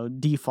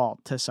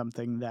 default to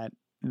something that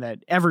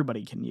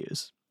everybody can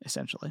use,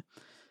 essentially.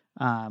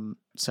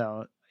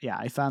 So yeah,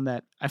 I found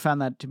that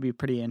to be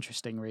pretty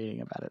interesting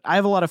reading about it. I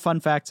have a lot of fun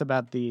facts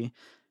about the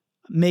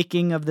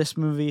making of this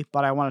movie,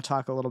 but I want to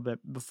talk a little bit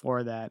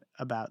before that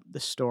about the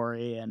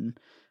story and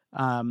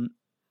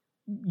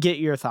get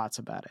your thoughts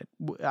about it.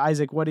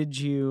 Isaac, what did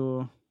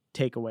you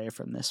take away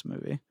from this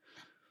movie?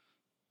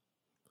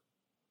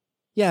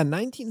 Yeah,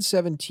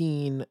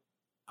 1917,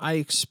 I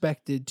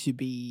expected to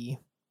be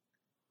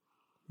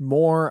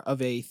more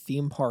of a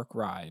theme park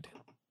ride.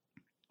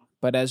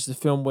 But as the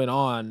film went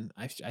on,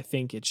 I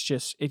think it's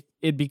just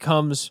it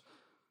becomes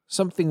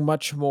something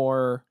much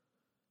more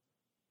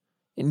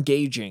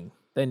engaging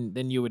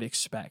than you would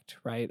expect,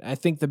 right? I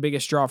think the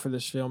biggest draw for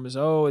this film is,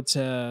 it's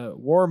a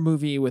war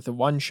movie with a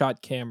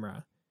one-shot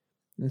camera.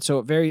 And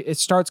so it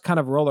starts kind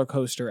of roller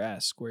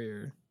coaster-esque, where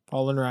you're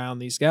following around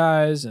these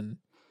guys, and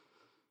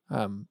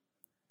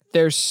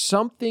there's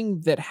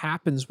something that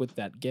happens with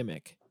that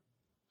gimmick.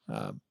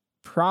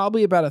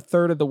 Probably about a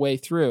third of the way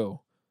through,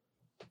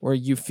 where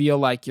you feel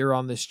like you're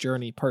on this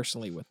journey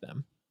personally with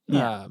them.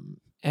 Yeah.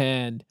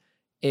 And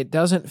it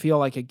doesn't feel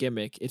like a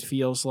gimmick. It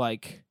feels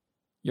like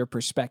your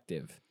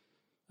perspective.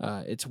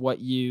 It's where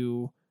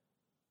you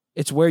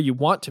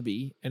want to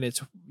be, and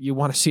you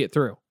want to see it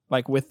through,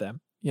 like with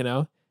them, you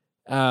know?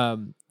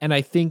 And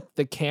I think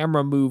the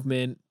camera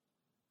movement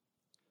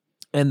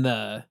and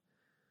the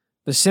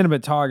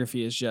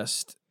cinematography is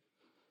just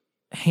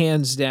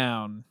hands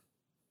down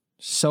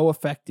so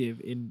effective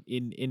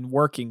in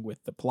working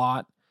with the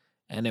plot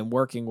and in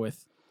working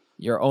with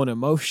your own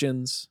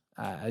emotions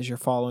as you're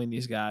following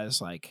these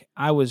guys. Like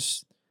I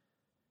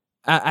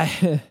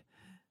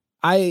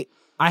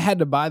had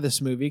to buy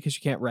this movie because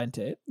you can't rent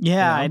it.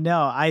 Yeah, you know?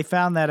 I know. I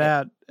found that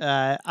out.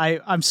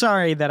 I'm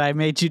sorry that I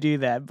made you do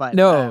that, but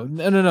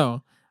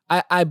No.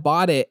 I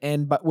bought it,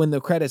 but when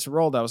the credits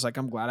rolled, I was like,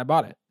 I'm glad I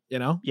bought it. You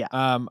know? Yeah.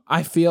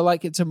 I feel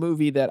like it's a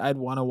movie that I'd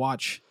want to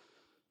watch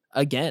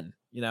again.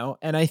 You know,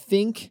 and I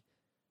think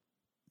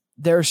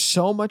there's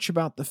so much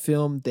about the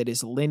film that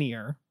is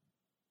linear,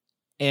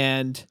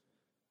 and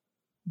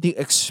the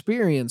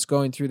experience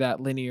going through that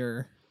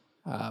linear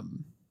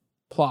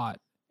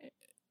plot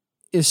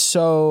is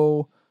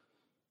so,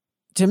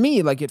 to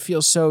me, like, it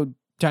feels so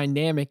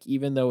dynamic,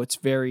 even though it's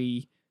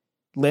very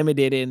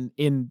limited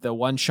in the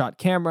one-shot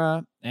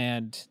camera,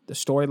 and the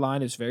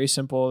storyline is very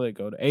simple. They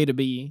go to A to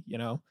B, you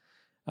know.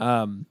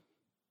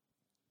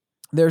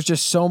 There's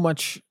just so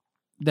much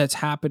that's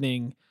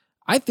happening,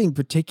 I think,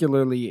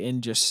 particularly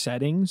in just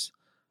settings.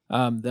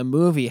 The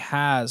movie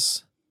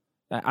has,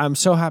 I'm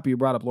so happy you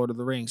brought up Lord of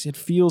the Rings. It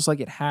feels like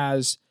it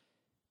has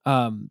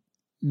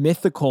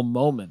mythical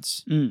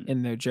moments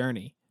in their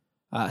journey.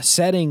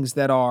 Settings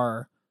that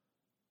are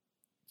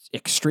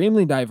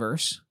extremely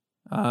diverse,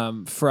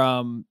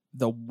 from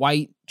the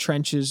white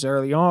trenches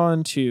early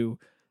on to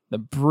the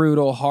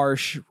brutal,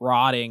 harsh,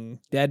 rotting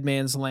dead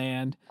man's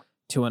land,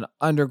 to an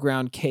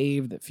underground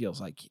cave that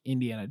feels like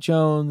Indiana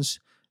Jones,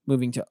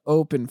 moving to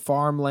open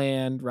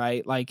farmland,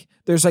 right? Like,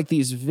 there's like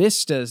these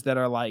vistas that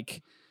are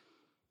like,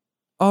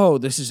 oh,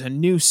 this is a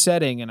new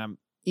setting and I'm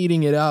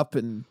eating it up,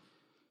 and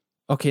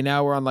okay,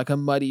 now we're on like a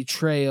muddy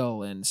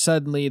trail, and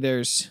suddenly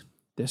there's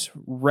this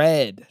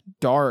red,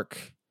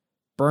 dark,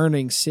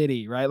 burning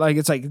city, right? Like,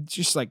 it's like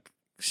just like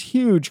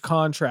huge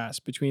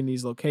contrast between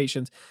these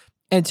locations.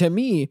 And to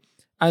me,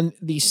 and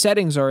these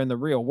settings are in the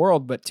real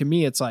world, but to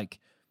me, it's like,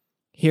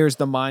 here's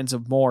the mines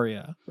of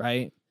Moria,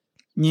 right?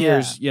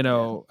 Yeah. Here's,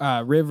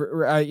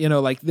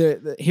 river, like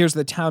here's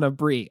the town of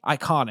Bree,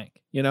 iconic,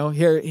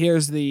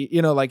 here's the,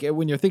 like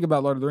when you're thinking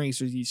about Lord of the Rings,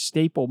 there's these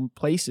staple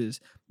places.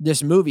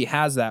 This movie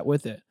has that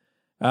with it.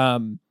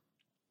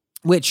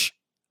 Which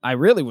I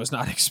really was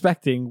not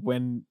expecting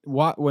when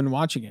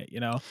watching it,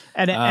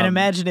 And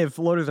imagine if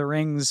Lord of the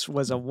Rings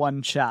was a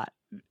one shot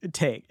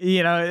take,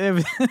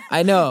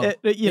 I know,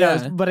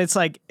 but it's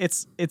like,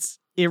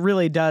 it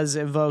really does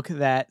evoke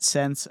that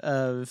sense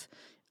of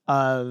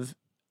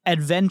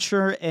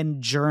adventure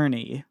and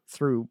journey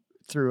through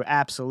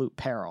absolute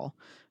peril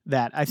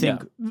that I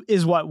think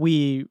is what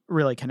we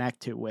really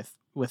connect to with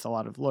a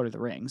lot of Lord of the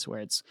Rings,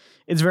 where it's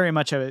very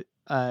much Lord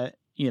of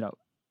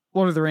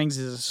the Rings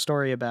is a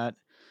story about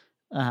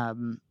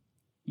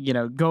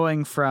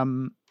going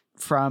from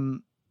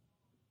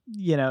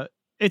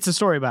it's a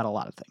story about a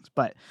lot of things,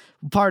 but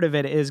part of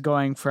it is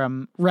going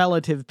from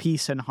relative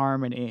peace and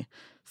harmony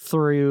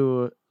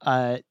through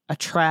a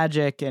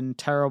tragic and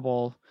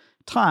terrible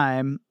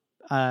time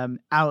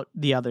out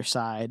the other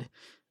side,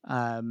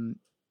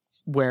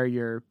 where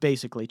you're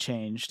basically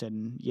changed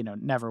and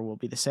never will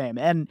be the same.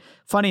 And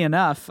funny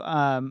enough,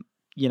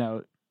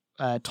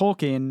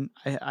 Tolkien,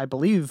 I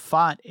believe,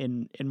 fought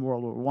in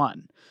World War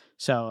One,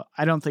 so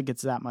I don't think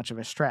it's that much of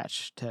a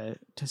stretch to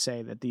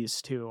say that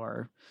these two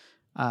are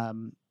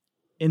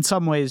in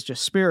some ways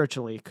just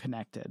spiritually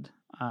connected,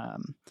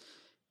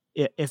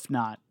 if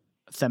not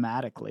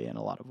thematically in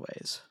a lot of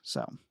ways.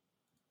 So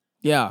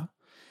no,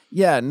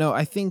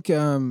 I think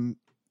the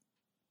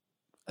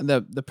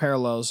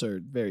parallels are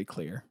very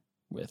clear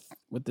with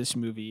this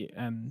movie,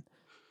 and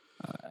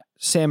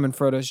Sam and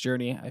Frodo's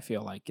journey, I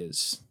feel like,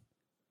 is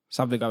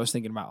something I was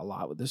thinking about a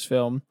lot with this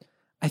film.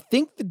 I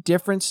think the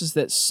difference is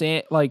that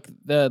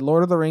the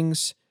Lord of the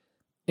Rings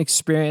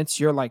experience,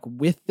 you're like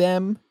with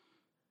them,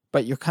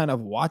 but you're kind of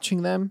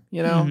watching them,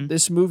 Mm-hmm.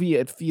 This movie,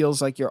 it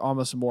feels like you're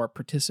almost more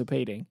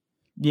participating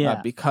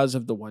because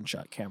of the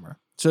one-shot camera.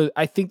 So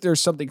I think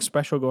there's something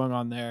special going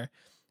on there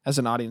as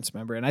an audience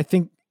member. And I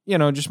think,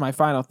 just my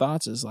final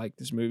thoughts is like,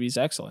 this movie is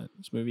excellent.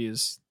 This movie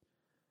is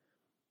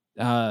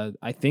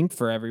I think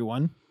for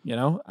everyone,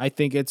 I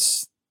think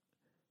it's,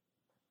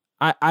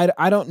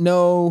 I don't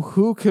know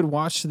who could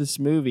watch this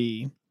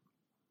movie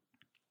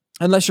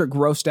unless you're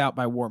grossed out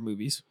by war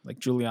movies, like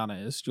Juliana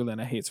is.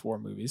 Juliana hates war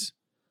movies.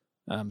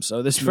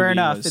 So this Fair movie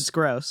enough. was, It's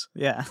gross.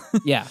 Yeah.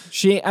 yeah.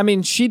 She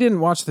didn't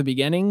watch the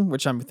beginning,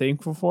 which I'm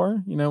thankful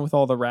for, with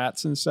all the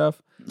rats and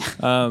stuff.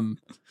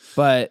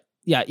 But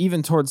yeah,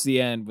 even towards the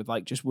end with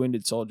like just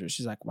wounded soldiers,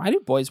 she's like, "Why do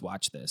boys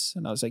watch this?"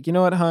 And I was like, "You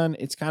know what, hun?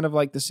 It's kind of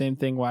like the same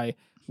thing. Why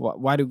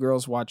do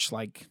girls watch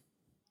like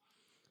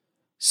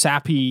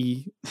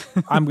sappy,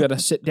 I'm gonna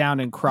sit down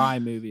and cry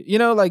movie?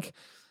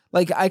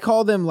 Like I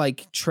call them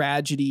like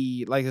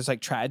tragedy, like it's like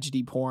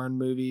tragedy porn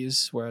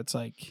movies where it's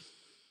like,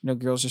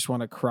 girls just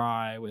want to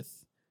cry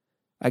with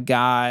a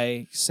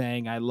guy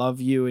saying I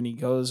love you and he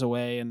goes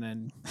away and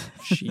then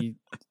she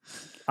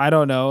I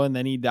don't know, and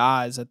then he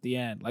dies at the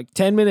end. Like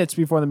 10 minutes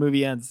before the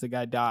movie ends, the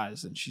guy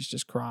dies and she's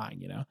just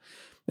crying,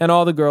 And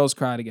all the girls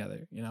cry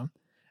together,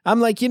 I'm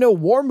like,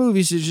 war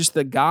movies is just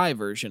the guy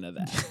version of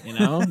that,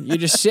 You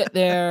just sit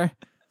there,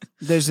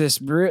 there's this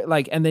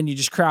and then you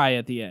just cry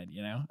at the end,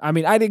 I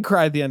mean, I didn't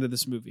cry at the end of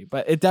this movie,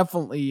 but it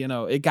definitely,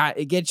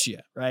 it gets you,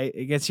 right?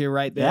 It gets you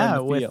right there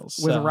in the feels.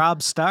 With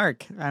Rob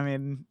Stark. I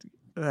mean,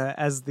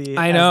 as the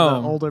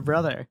older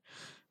brother.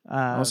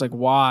 I was like,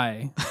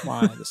 why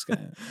this guy?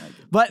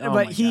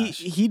 But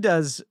he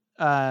does.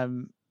 I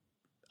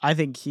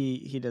think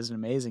he does an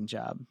amazing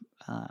job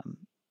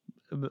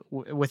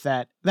with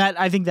that.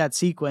 I think that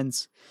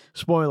sequence.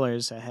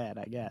 Spoilers ahead,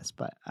 I guess,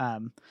 but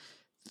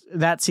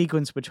that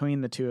sequence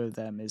between the two of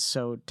them is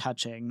so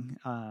touching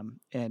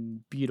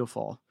and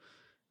beautiful.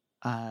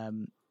 I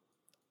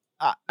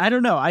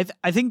don't know. I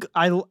think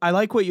I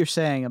like what you're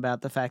saying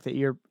about the fact that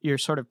you're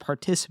sort of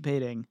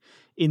participating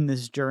in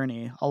this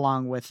journey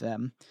along with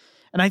them.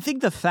 And I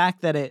think the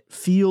fact that it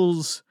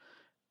feels,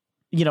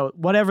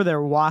 whatever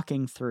they're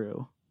walking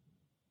through,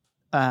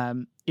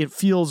 it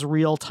feels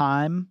real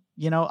time,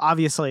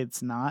 obviously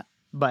it's not,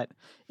 but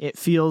it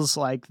feels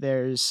like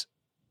there's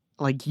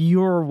like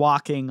you're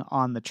walking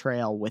on the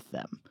trail with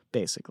them,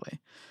 basically.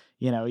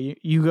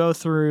 You go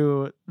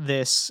through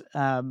this,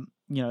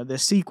 the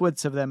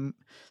sequence of them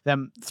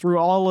through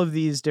all of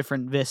these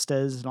different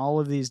vistas and all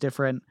of these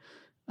different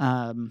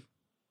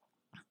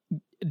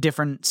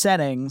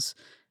settings.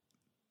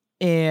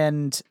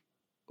 And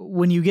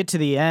when you get to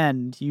the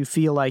end, you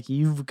feel like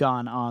you've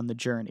gone on the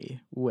journey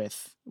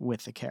with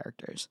the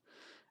characters.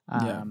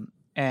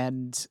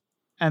 And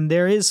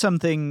there is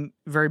something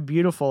very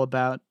beautiful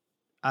about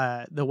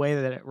the way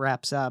that it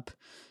wraps up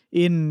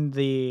in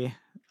the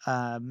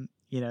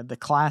the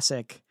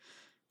classic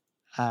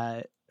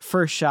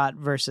first shot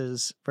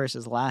versus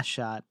last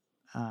shot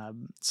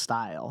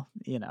style,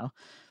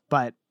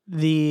 but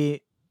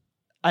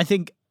I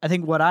think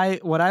what I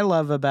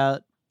love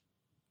about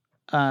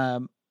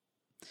a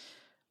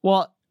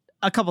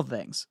couple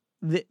things.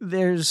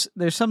 There's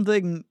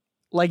something,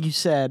 like you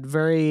said,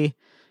 very,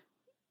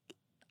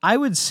 I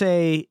would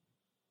say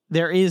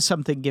there is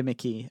something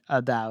gimmicky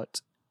about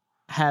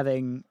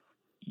having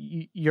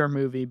your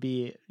movie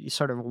be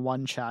sort of a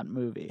one-shot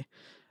movie.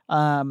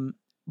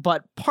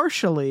 But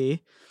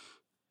partially,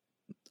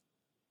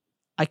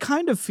 I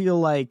kind of feel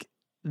like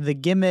the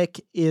gimmick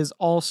is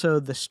also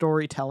the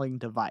storytelling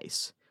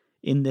device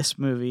in this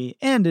movie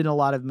and in a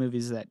lot of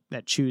movies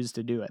that choose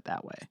to do it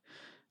that way.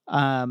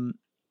 And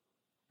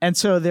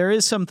so there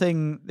is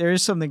something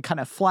kind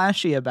of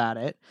flashy about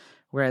it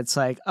where it's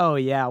like, oh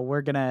yeah,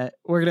 we're going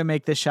to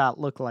make this shot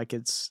look like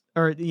it's,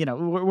 or,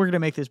 we're going to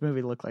make this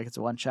movie look like it's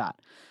a one shot.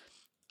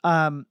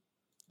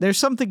 There's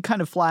something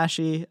kind of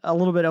flashy, a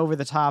little bit over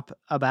the top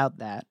about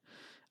that.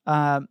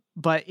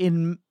 But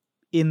in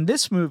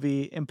this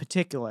movie in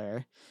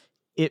particular,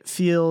 it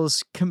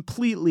feels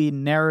completely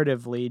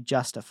narratively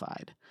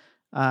justified.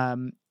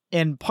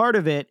 And part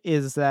of it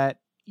is that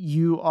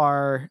you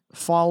are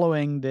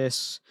following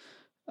this,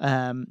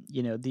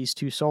 these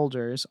two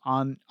soldiers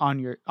on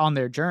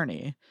their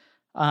journey.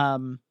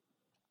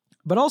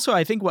 But also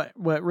I think what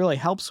really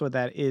helps with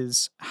that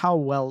is how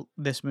well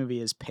this movie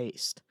is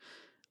paced.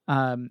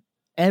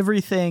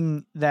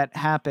 Everything that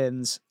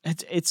happens,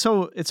 it's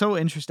so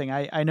interesting.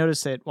 I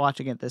noticed it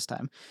watching it this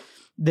time.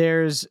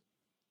 There's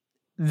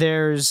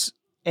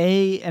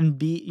A and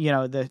B,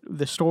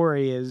 the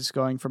story is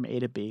going from A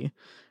to B.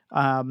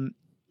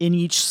 In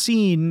each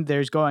scene,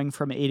 there's going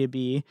from A to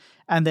B.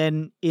 And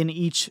then in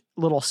each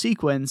little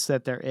sequence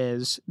that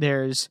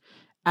there's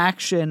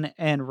action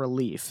and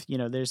relief.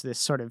 There's this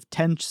sort of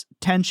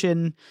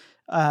tension,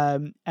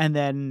 and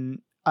then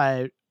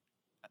a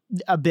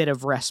bit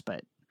of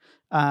respite.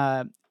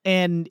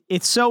 And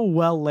it's so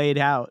well laid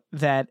out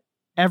that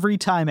every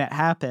time it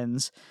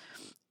happens,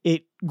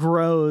 it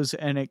grows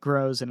and it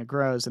grows and it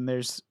grows. And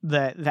there's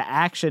the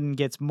action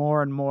gets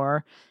more and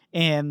more,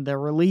 and the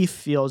relief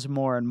feels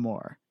more and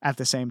more at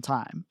the same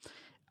time.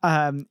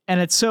 And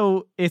it's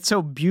so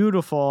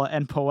beautiful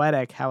and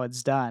poetic how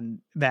it's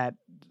done that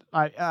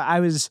I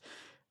was,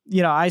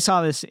 I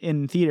saw this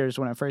in theaters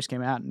when it first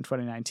came out in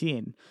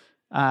 2019.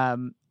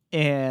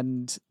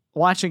 And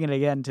watching it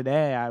again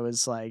today, I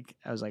was like,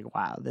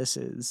 wow, this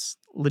is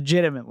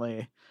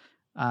legitimately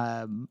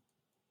a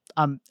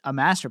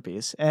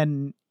masterpiece,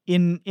 and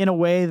in a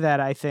way that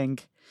I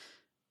think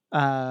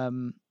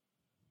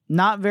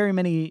not very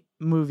many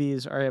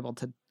movies are able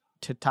to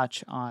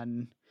touch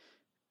on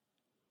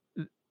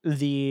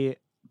the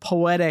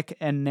poetic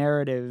and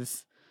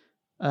narrative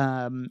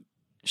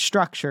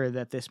structure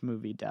that this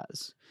movie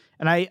does.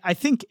 And I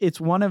think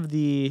it's one of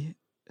the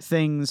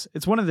themes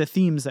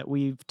that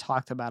we've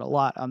talked about a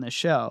lot on this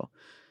show,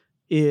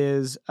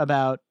 is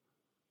about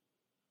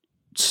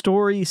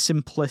story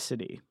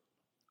simplicity,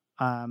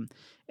 and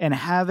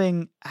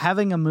having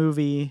a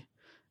movie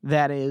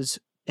that is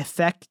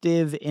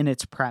effective in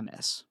its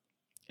premise,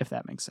 if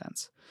that makes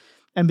sense,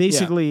 and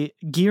basically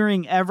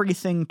gearing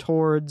everything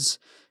towards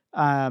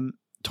the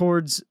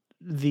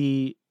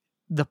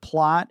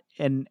plot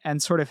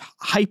and sort of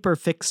hyper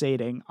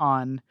fixating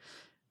on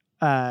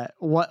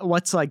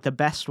what's like the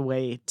best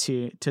way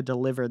to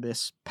deliver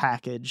this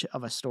package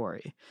of a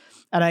story.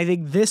 And I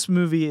think this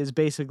movie is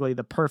basically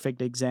the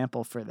perfect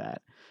example for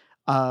that,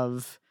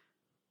 of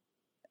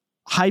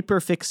hyper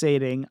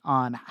fixating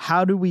on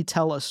how do we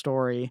tell a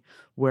story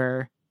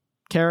where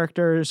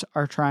characters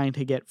are trying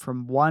to get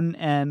from one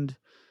end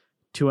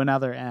to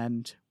another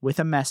end with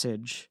a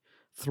message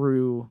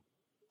through,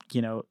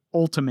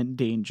 ultimate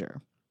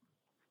danger.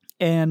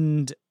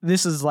 And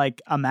this is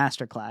like a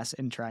masterclass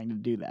in trying to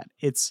do that.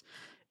 It's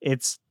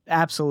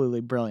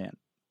absolutely brilliant.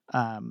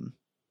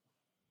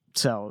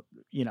 So,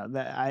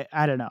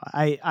 I don't know.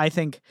 I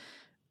think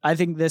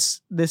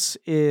this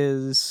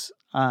is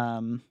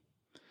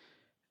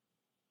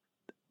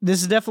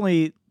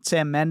definitely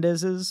Sam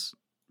Mendes's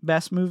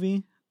best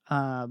movie.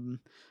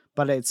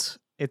 But it's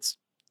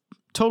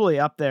totally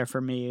up there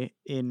for me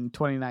in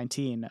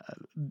 2019,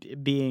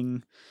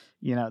 being,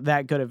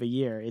 that good of a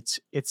year.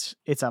 It's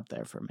up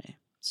there for me.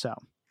 So,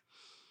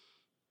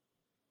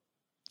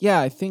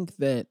 yeah, I think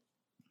that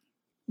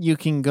you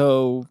can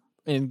go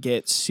and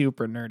get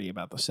super nerdy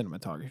about the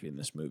cinematography in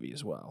this movie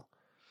as well.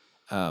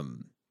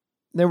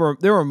 There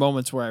were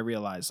moments where I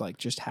realized like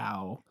just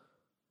how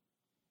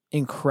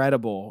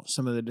incredible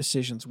some of the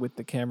decisions with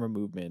the camera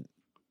movement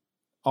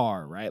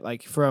are, right?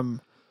 Like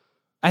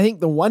I think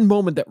the one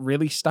moment that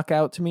really stuck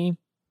out to me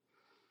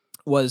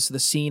was the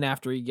scene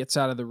after he gets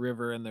out of the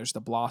river and there's the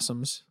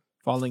blossoms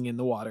falling in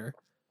the water,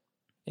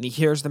 and he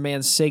hears the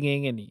man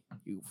singing, and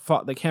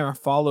the camera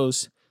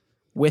follows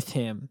with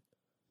him,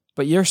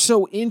 but you're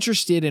so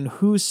interested in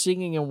who's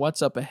singing and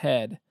what's up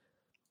ahead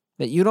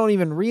that you don't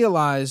even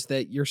realize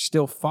that you're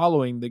still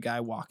following the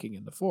guy walking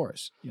in the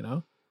forest,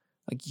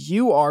 Like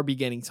you are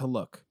beginning to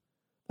look.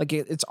 Like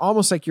it's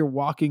almost like you're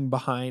walking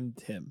behind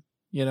him,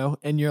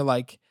 and you're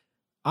like,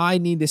 I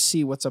need to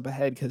see what's up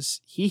ahead because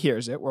he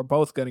hears it. We're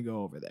both going to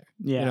go over there,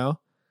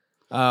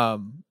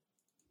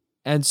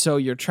 and so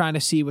you're trying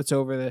to see what's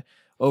over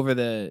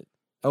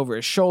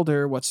his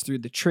shoulder, what's through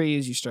the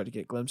trees. You start to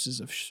get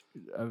glimpses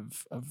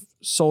of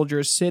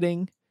soldiers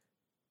sitting,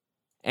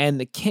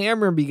 and the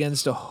camera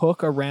begins to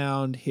hook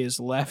around his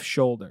left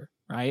shoulder,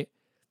 right?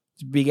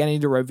 It's beginning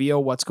to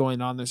reveal what's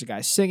going on. There's a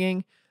guy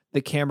singing.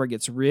 The camera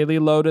gets really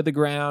low to the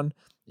ground.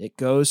 It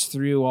goes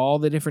through all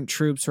the different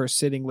troops who are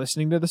sitting,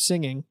 listening to the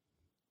singing.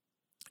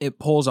 It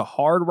pulls a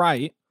hard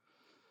right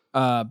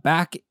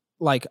back,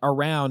 like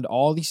around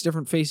all these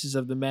different faces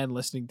of the men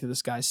listening to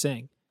this guy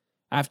sing,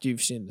 after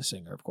you've seen the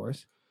singer, of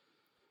course.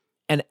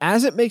 And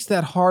as it makes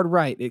that hard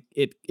right,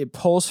 it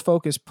pulls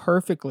focus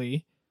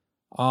perfectly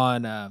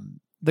on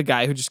the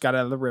guy who just got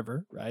out of the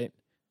river, right?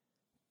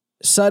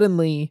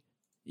 Suddenly,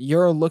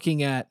 you're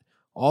looking at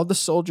all the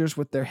soldiers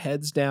with their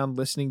heads down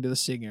listening to the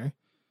singer,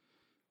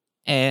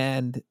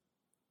 and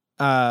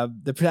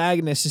the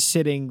protagonist is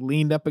sitting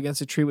leaned up against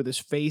a tree with his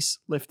face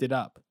lifted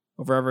up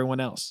over everyone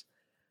else.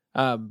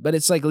 But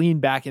it's like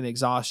leaned back in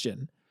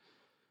exhaustion.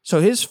 So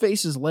his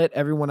face is lit.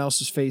 Everyone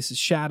else's face is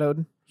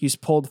shadowed. He's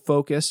pulled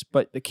focus,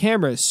 but the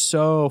camera is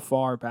so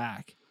far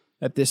back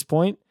at this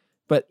point,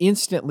 but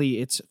instantly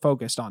it's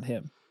focused on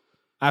him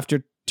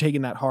after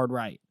taking that hard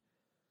right.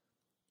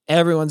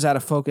 Everyone's out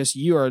of focus.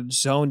 You are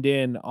zoned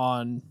in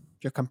on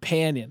your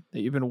companion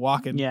that you've been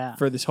walking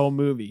for this whole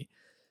movie.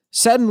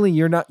 Suddenly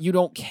you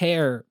don't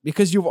care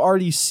because you've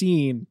already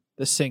seen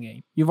the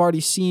singing. You've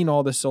already seen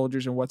all the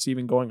soldiers and what's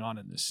even going on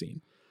in this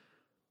scene.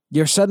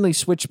 You're suddenly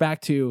switched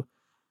back to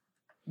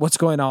what's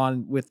going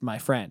on with my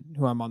friend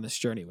who I'm on this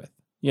journey with,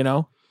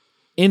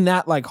 in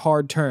that like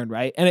hard turn,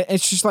 right? And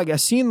it's just like a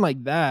scene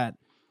like that.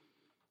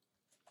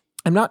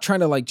 I'm not trying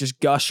to like just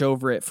gush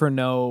over it for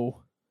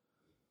no,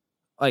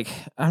 like,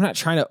 I'm not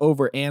trying to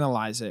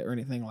overanalyze it or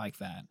anything like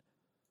that.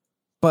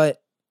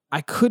 But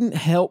I couldn't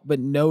help but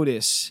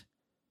notice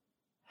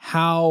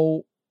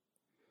how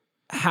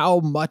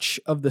much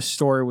of the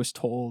story was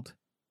told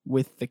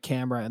with the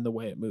camera and the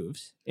way it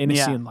moves in a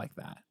scene like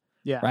that.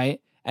 Yeah. Right.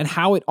 And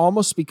how it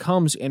almost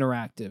becomes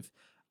interactive.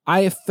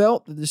 I have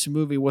felt that this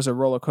movie was a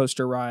roller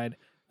coaster ride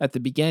at the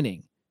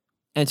beginning.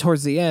 And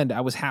towards the end,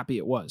 I was happy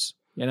it was,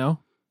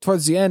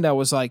 Towards the end, I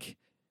was like,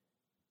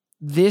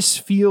 this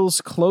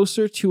feels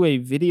closer to a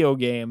video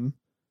game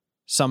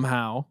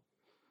somehow,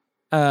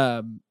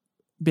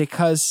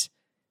 because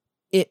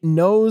it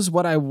knows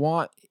what I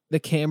want the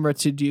camera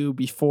to do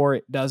before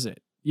it does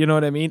it. You know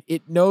what I mean?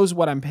 It knows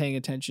what I'm paying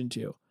attention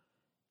to.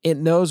 It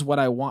knows what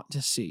I want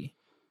to see.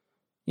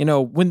 You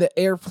know, when the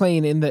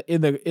airplane in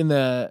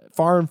the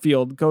farm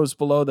field goes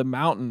below the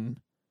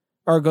mountain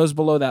or goes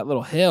below that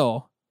little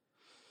hill,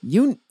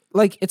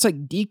 it's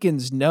like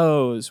Deakins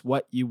knows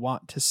what you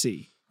want to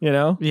see, you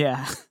know?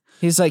 Yeah.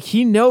 He's like,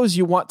 he knows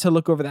you want to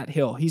look over that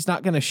hill. He's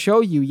not going to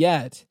show you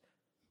yet.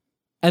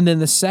 And then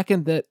the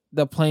second that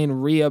the plane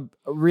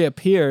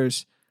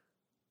reappears,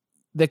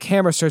 the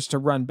camera starts to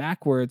run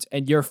backwards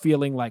and you're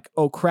feeling like,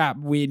 oh crap,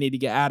 we need to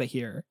get out of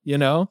here, you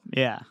know?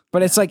 Yeah.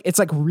 But it's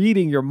like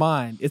reading your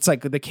mind. It's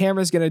like the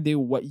camera's going to do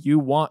what you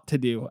want to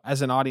do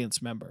as an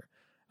audience member.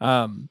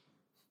 And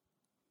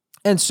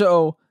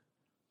so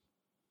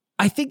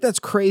I think that's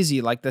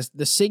crazy. Like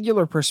the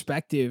singular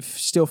perspective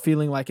still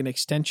feeling like an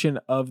extension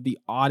of the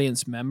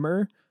audience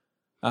member.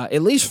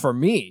 At least for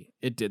me,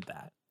 it did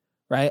that,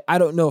 right? I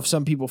don't know if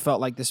some people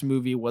felt like this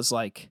movie was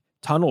like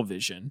tunnel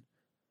vision.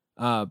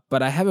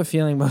 But I have a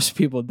feeling most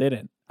people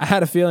didn't. I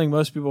had a feeling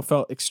most people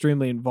felt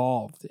extremely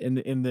involved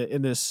in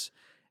this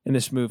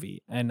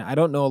movie, and I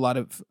don't know a lot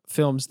of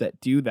films that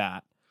do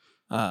that.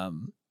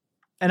 And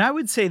I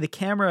would say the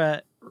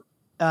camera,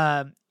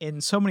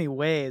 in so many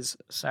ways.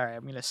 Sorry,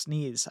 I'm gonna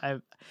sneeze. No,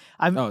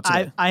 I'm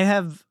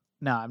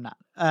not.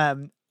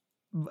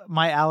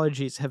 My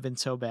allergies have been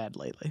so bad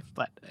lately.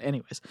 But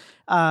anyways,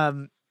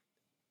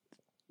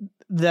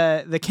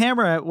 the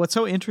camera, what's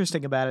so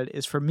interesting about it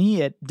is, for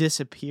me, it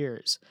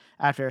disappears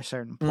after a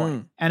certain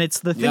point. And it's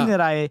the thing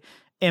that I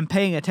am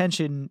paying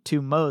attention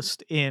to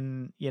most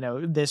in,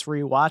 this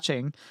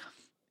rewatching.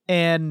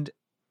 And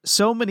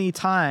so many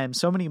times,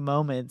 so many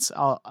moments,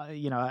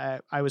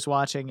 I was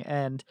watching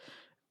and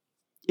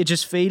it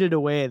just faded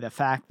away. The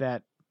fact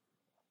that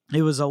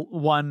it was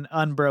one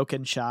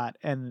unbroken shot,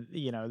 and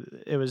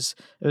it was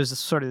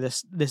sort of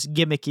this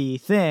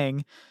gimmicky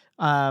thing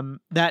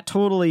that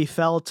totally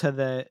fell to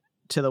the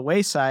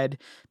wayside,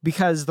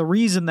 because the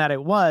reason that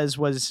it was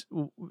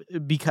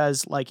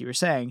because, like you were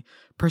saying,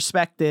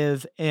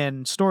 perspective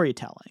and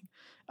storytelling,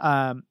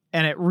 and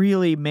it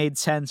really made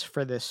sense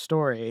for this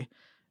story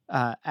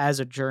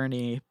as a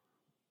journey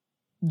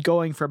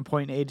going from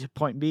point A to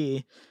point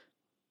B.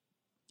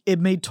 It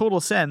made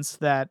total sense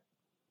that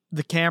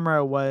the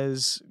camera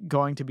was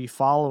going to be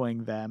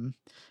following them,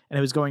 and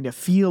it was going to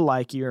feel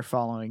like you're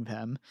following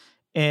them,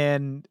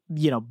 and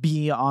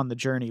be on the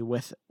journey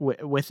with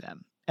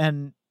them.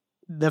 And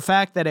the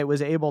fact that it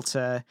was able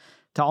to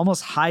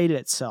almost hide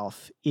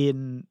itself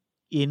in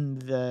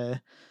the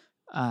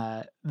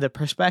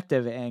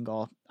perspective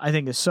angle, I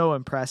think is so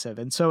impressive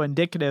and so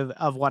indicative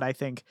of what I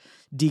think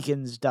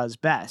Deakins does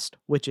best,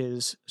 which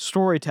is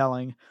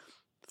storytelling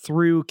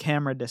through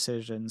camera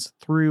decisions,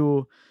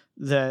 through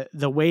the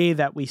way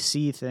that we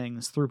see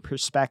things, through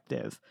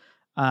perspective.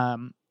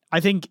 I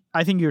think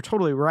you're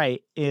totally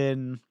right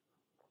in.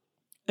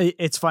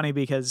 It's funny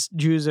because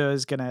Juzo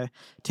is gonna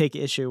take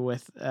issue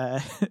with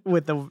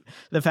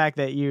the fact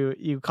that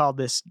you called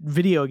this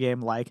video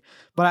game like,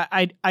 but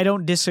I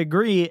don't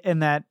disagree in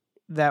that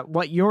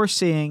what you're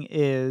seeing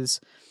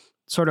is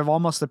sort of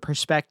almost the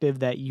perspective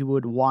that you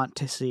would want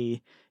to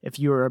see if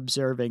you were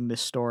observing the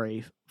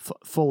story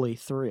fully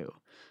through.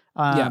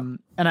 And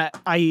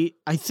I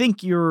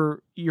think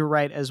you're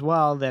right as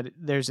well, that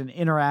there's an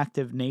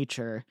interactive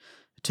nature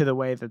to the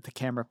way that the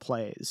camera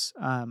plays,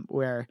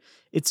 where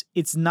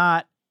it's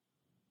not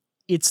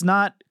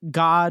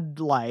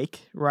godlike,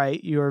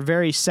 right? You're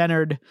very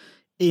centered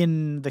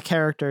in the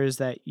characters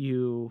that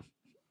you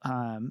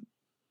that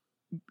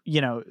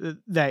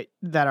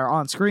are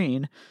on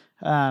screen.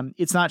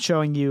 It's not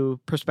showing you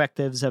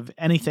perspectives of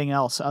anything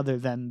else other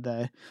than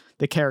the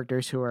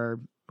characters who are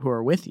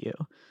with you.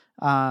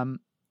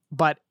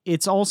 But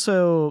it's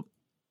also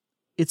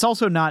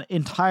not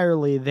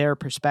entirely their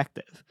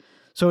perspective.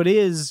 So it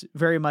is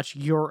very much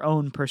your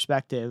own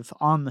perspective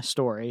on the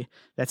story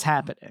that's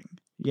happening.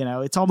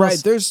 It's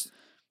almost right.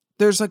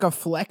 There's like a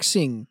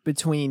flexing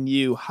between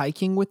you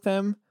hiking with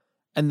them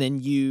and then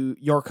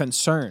your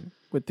concern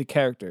with the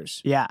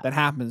characters. Yeah, that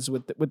happens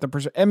with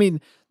the. I mean,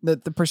 the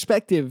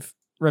perspective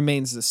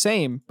remains the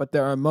same, but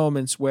there are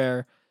moments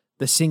where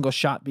the single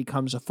shot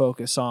becomes a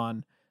focus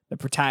on the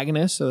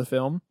protagonist of the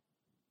film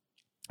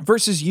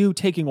versus you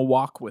taking a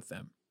walk with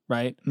them.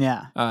 Right.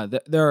 Yeah.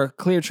 There are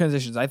clear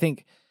transitions. I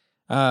think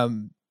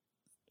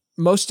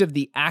most of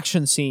the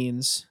action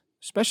scenes,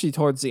 especially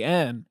towards the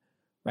end,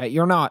 right,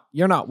 you're not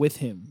with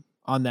him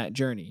on that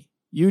journey.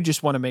 You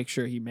just want to make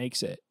sure he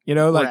makes it.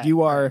 Like right,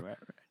 you are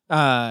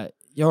right.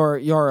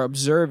 You're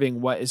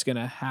observing what is going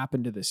to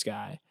happen to this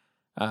guy.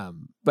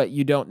 But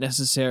you don't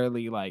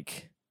necessarily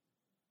like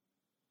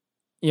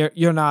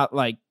you're not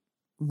like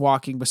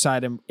walking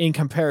beside him in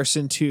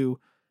comparison to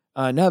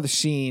another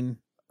scene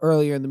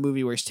earlier in the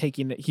movie where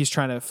he's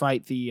trying to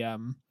fight the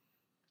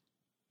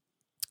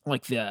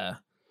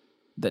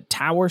the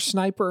tower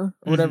sniper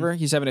or whatever. Mm-hmm.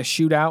 He's having a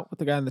shootout with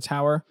the guy in the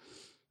tower.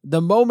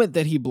 The moment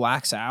that he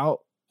blacks out,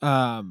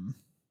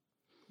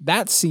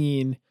 that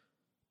scene,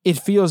 it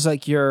feels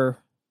like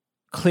you're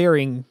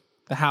clearing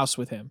the house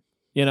with him,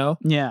 you know?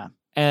 Yeah.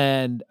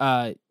 And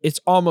it's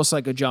almost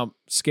like a jump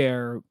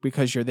scare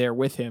because you're there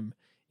with him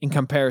in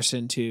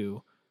comparison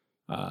to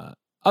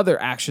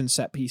other action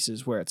set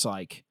pieces where it's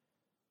like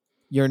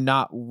you're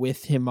not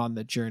with him on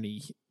the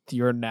journey.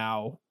 You're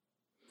now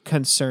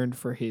concerned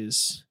for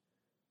his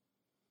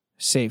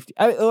safety.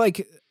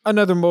 Like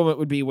another moment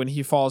would be when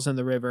he falls in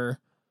the river.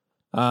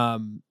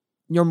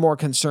 You're more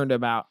concerned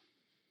about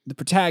the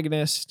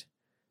protagonist.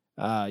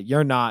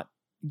 You're not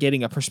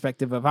getting a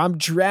perspective of I'm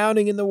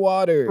drowning in the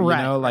water, you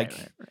know, like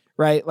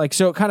right. Like,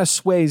 so it kind of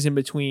sways in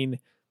between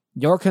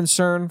your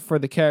concern for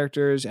the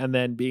characters and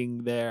then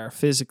being there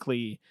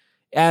physically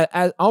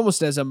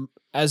almost as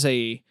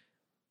a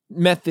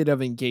method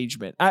of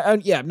engagement.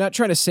 I'm not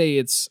trying to say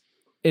it's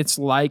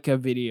like a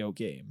video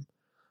game,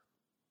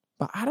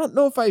 but I don't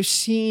know if I've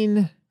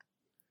seen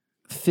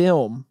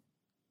film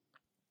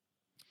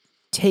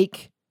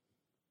take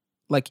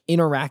like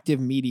interactive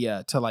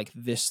media to like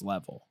this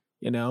level,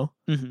 you know?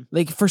 Mm-hmm.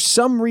 Like for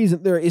some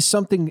reason, there is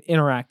something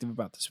interactive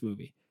about this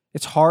movie.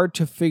 It's hard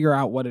to figure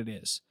out what it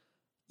is.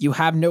 You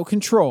have no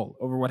control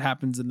over what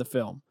happens in the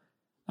film.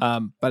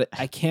 But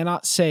I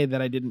cannot say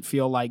that I didn't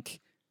feel like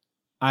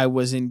I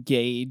was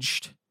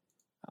engaged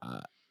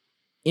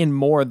in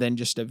more than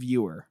just a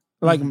viewer.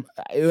 Like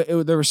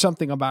there was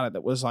something about it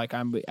that was like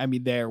I'm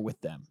there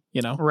with them,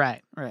 you know?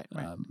 Right. And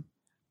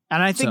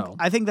I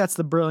think that's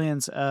the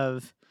brilliance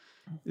of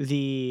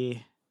the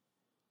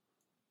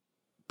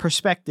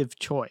perspective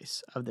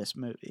choice of this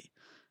movie.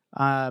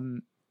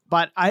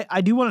 But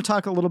I do want to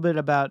talk a little bit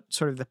about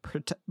sort of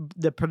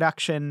the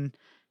production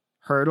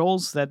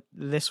hurdles that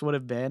this would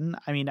have been.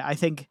 I mean, I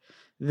think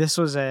this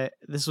was an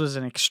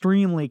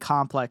extremely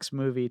complex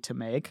movie to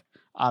make.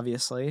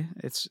 Obviously,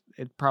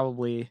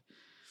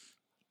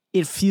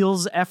 it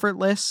feels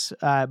effortless,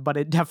 but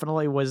it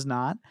definitely was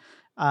not.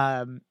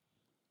 One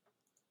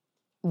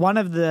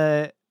of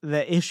the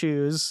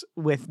issues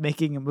with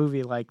making a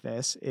movie like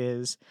this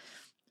is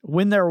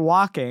when they're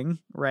walking,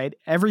 right?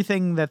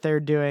 Everything that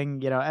they're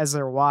doing, as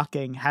they're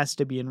walking has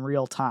to be in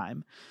real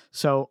time.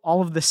 So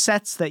all of the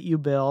sets that you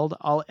build,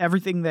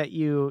 everything that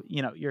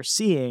you're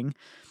seeing,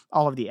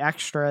 all of the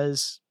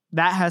extras,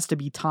 that has to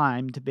be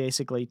timed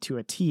basically to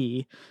a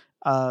T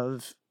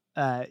of,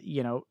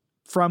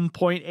 from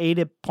point A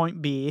to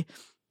point B,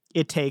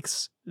 it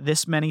takes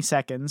this many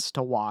seconds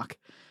to walk,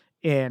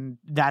 and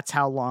that's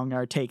how long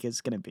our take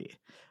is going to be.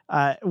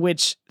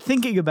 Which,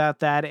 thinking about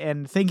that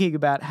and thinking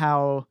about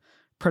how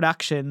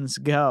productions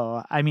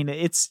go, I mean,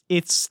 it's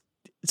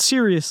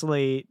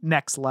seriously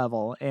next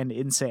level and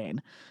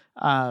insane.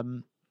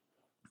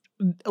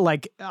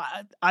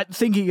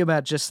 Thinking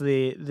about just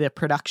the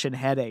production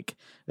headache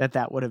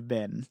that would have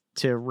been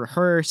to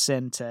rehearse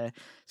and to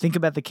think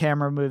about the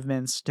camera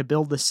movements, to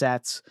build the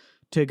sets,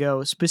 to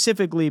go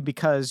specifically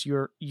because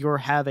you're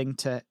having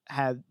to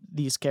have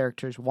these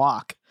characters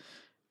walk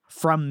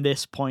from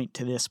this point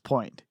to this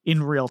point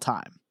in real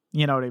time.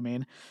 You know what I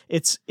mean?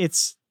 It's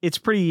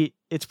pretty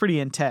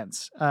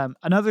intense.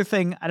 Another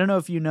thing, I don't know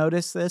if you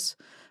noticed this,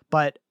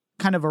 but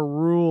kind of a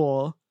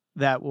rule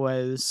that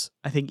was,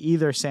 I think,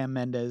 either Sam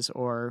Mendes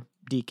or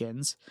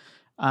Deakins.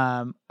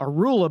 A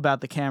rule about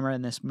the camera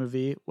in this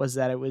movie was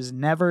that it was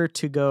never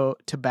to go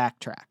to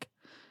backtrack.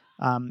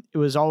 It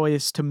was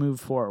always to move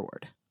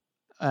forward.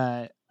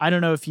 I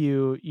don't know if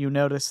you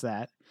noticed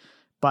that,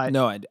 but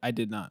no, I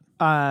did not.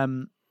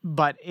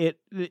 But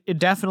it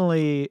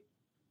definitely,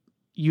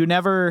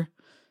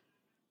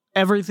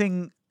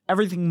 everything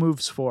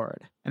moves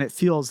forward, and it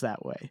feels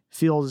that way.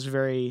 Feels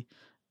very,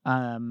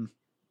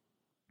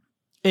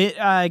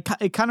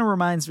 it kind of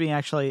reminds me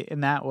actually in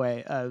that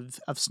way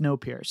of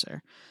Snowpiercer.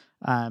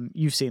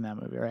 You've seen that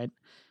movie, right?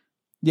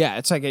 Yeah,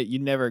 it's like you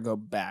never go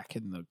back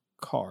in the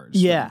cars.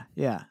 Yeah,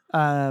 right?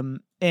 Yeah.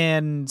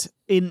 And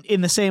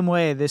in the same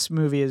way, this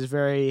movie is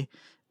very,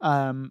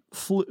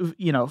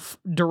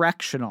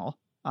 directional.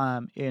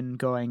 In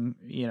going,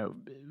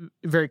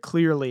 very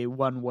clearly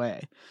one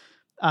way.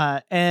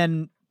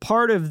 And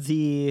part of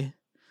the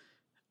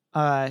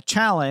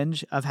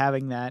challenge of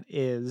having that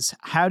is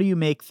how do you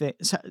make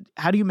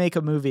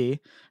a movie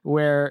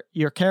where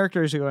your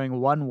characters are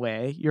going one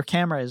way, your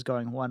camera is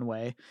going one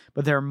way,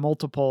 but there are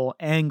multiple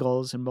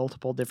angles and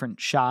multiple different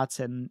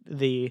shots, and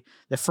the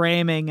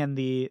framing and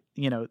the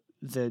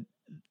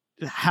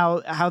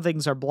how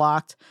things are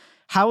blocked.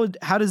 How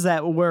does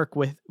that work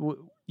with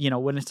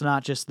when it's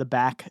not just the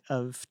back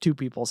of two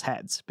people's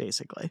heads,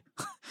 basically?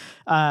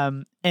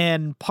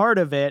 And part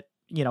of it,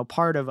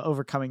 part of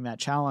overcoming that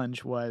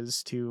challenge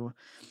was to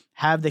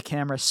have the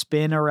camera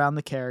spin around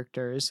the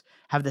characters,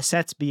 have the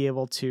sets be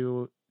able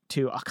to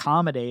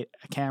accommodate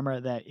a camera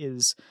that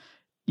is,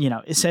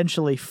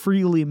 essentially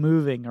freely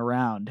moving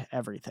around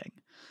everything.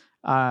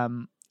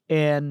 And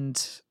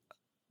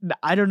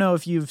I don't know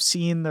if you've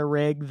seen the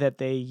rig that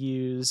they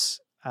use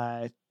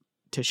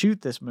to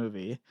shoot this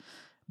movie,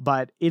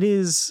 but it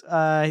is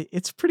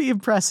it's pretty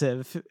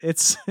impressive.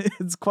 It's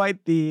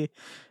quite the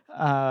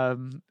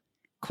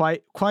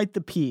quite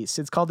the piece.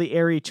 It's called the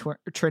Airy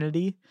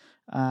Trinity.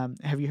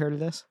 Have you heard of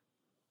this?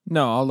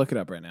 No, I'll look it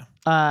up right now.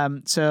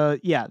 So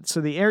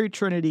the Airy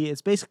Trinity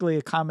is basically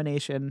a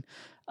combination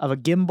of a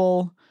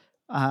gimbal,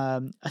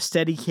 a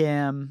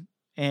Steadicam,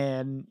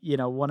 and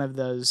one of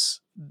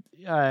those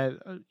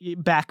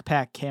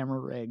backpack camera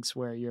rigs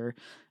where you're,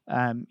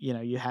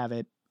 you have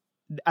it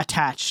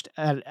attached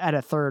at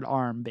a third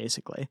arm,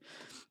 basically.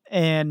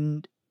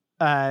 And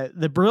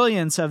the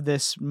brilliance of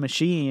this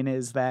machine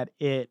is that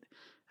it's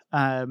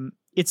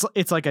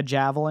like a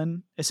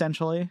javelin,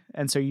 essentially.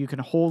 And so you can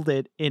hold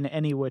it in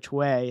any which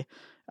way.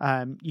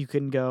 You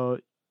can go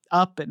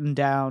up and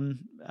down.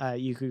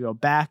 You could go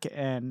back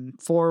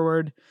and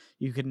forward.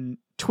 You can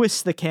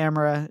twist the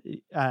camera.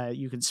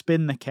 You can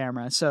spin the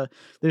camera. So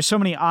there's so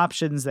many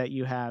options that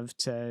you have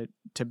to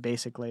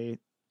basically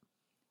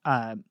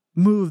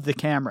move the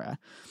camera.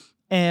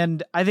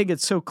 And I think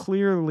it's so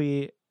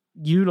clearly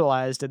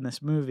utilized in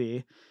this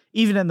movie,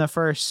 even in the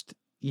first,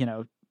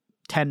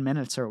 10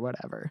 minutes or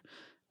whatever.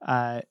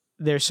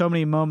 There's so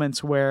many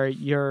moments where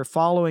you're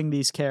following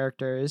these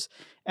characters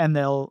and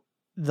they'll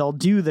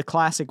do the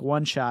classic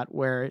one shot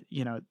where,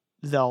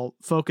 they'll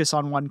focus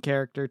on one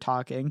character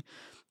talking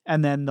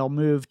and then they'll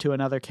move to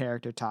another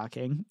character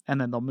talking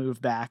and then they'll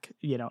move back,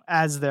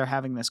 as they're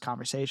having this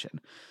conversation.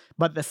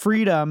 But the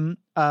freedom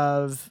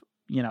of,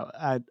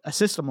 a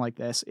system like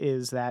this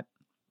is that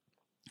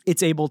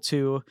it's able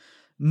to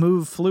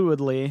move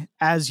fluidly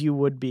as you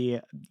would be,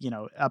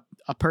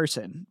 a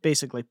person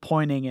basically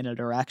pointing in a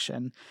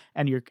direction,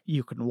 and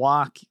you can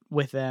walk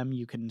with them.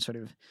 You can sort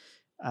of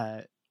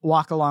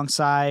walk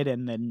alongside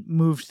and then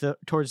move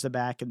towards the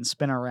back and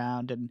spin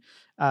around. And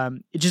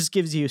it just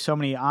gives you so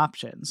many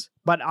options.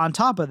 But on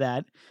top of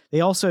that, they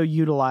also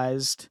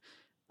utilized,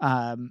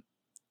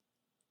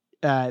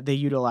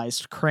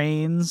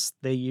 cranes,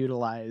 they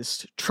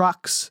utilized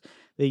trucks,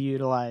 they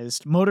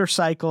utilized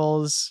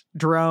motorcycles,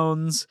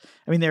 drones.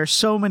 I mean, there are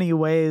so many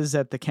ways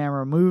that the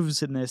camera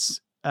moves in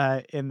this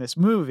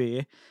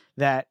movie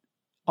that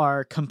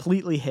are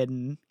completely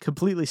hidden,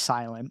 completely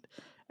silent,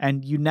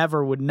 and you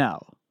never would know,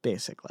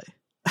 basically.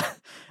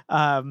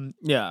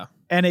 Yeah.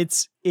 And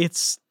it's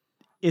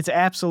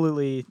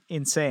absolutely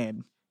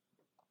insane.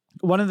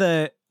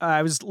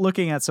 I was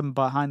looking at some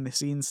behind the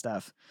scenes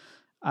stuff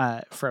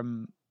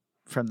from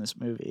this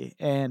movie,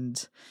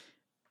 and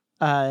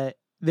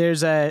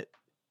there's a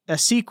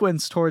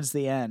sequence towards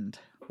the end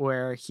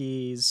where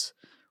he's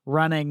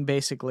running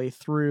basically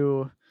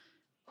through,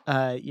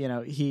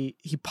 he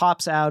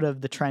pops out of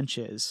the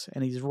trenches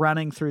and he's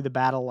running through the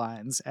battle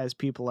lines as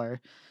people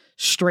are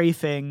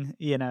strafing,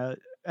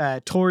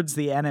 towards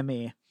the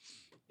enemy.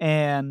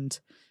 And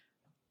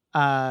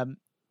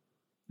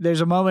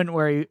there's a moment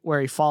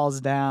where he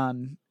falls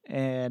down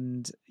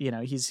and,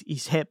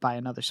 he's hit by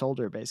another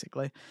soldier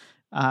basically.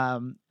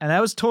 And that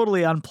was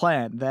totally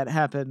unplanned. That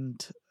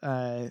happened,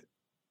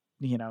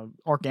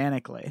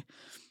 organically.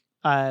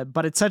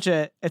 But it's such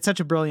a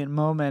brilliant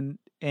moment,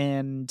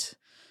 and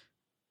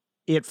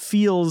it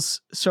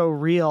feels so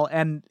real.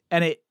 And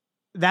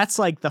that's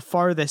like the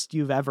farthest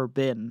you've ever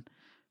been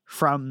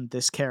from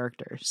this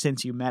character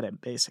since you met him,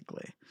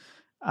 basically.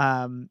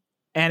 And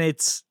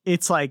it's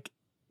like,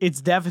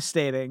 it's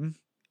devastating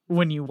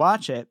when you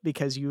watch it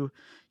because you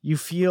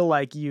feel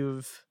like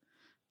you've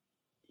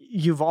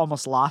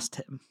almost lost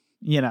him,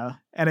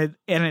 and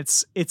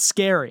it's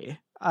scary.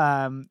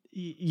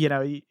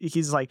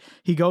 He's like,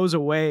 he goes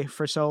away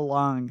for so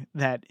long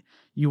that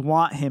you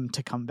want him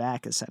to come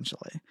back,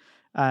 essentially.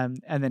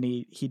 And then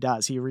he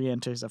does, he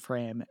re-enters the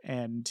frame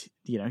and,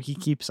 he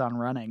keeps on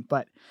running,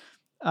 but,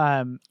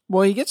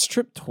 well, he gets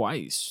tripped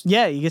twice.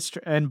 Yeah, he gets,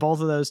 and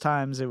both of those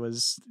times it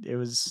was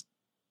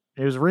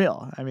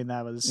real. I mean,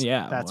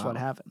 that's what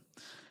happened.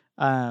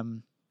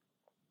 But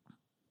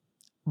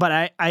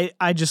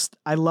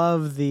I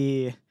love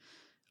the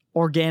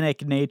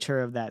organic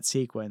nature of that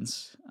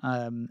sequence,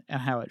 and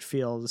how it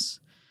feels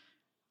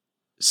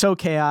so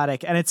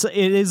chaotic, and it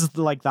is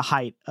like the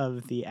height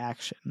of the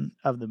action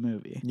of the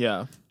movie.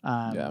 Yeah.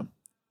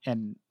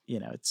 And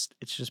it's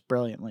just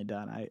brilliantly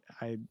done.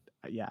 I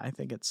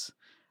think it's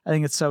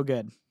so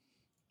good.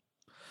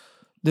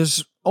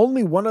 There's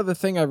only one other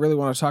thing I really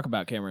want to talk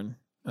about, Cameron,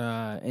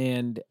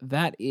 and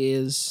that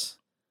is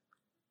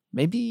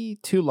maybe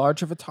too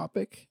large of a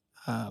topic.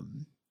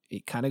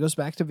 It kind of goes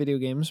back to video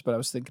games, but I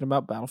was thinking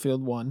about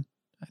Battlefield 1.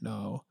 I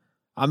know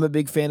I'm a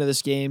big fan of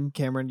this game.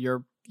 Cameron,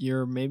 you're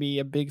maybe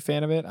a big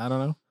fan of it. I don't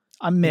know.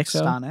 I'm mixed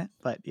on it,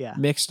 but yeah.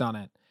 Mixed on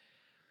it.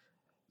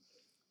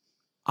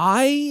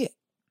 I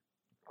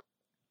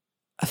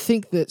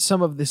think that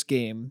some of this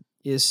game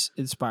is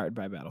inspired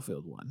by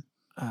Battlefield 1.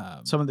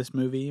 Some of this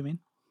movie, you mean?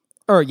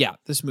 Or yeah,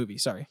 this movie,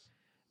 sorry.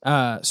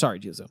 Sorry,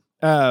 Gizzo.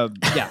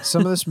 Yeah,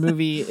 some of this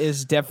movie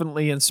is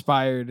definitely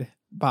inspired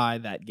by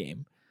that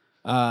game.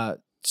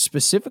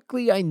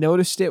 Specifically, I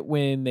noticed it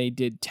when they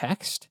did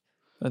text.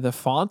 The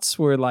fonts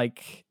were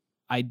like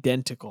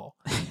identical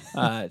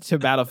to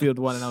Battlefield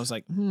 1, and I was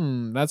like,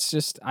 that's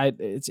just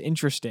it's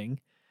interesting.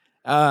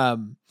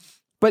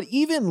 But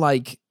even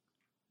like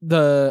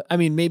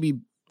maybe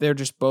they're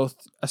just both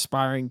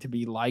aspiring to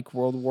be like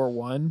World War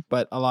One,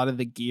 but a lot of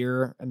the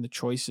gear and the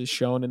choices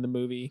shown in the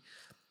movie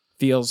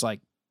feels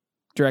like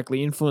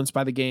directly influenced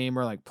by the game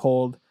or like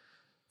pulled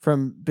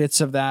from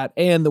bits of that,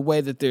 and the way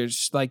that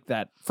there's like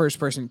that first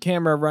person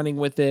camera running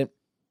with it.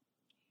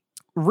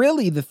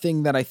 Really, the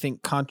thing that I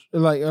think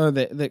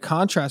the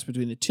contrast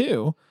between the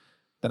two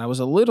that I was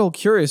a little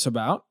curious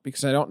about,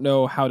 because I don't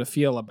know how to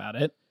feel about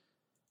it,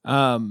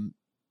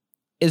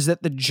 is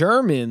that the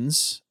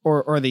Germans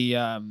or the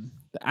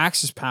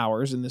Axis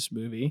powers in this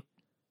movie,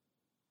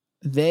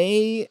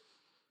 they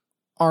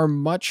are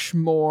much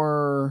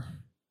more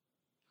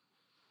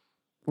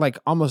like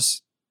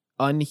almost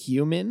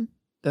unhuman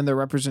than the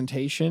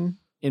representation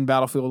in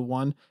Battlefield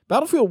 1.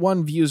 Battlefield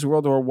 1 views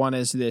World War 1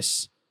 as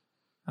this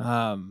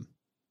kind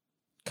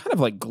of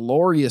like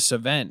glorious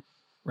event,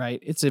 right?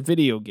 It's a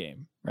video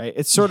game, right?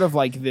 It's sort of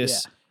like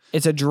this,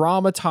 it's a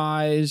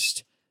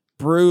dramatized,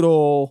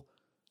 brutal,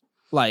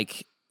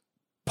 like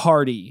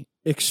party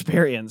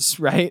experience,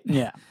 right?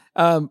 Yeah.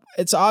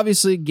 It's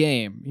obviously a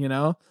game, you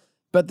know,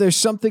 but there's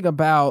something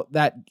about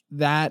that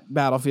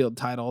Battlefield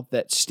title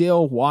that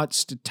still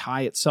wants to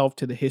tie itself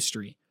to the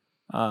history,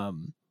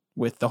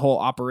 with the whole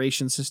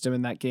operation system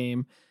in that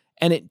game.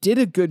 And it did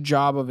a good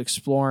job of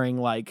exploring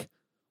like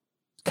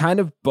kind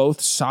of both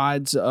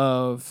sides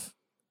of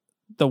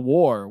the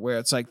war, where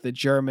it's like the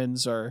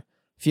Germans are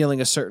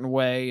feeling a certain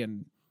way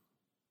and,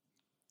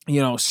 you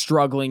know,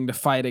 struggling to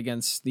fight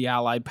against the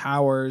Allied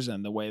powers,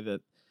 and the way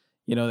that,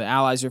 you know, the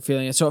Allies are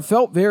feeling it. So it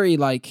felt very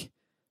like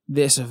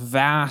this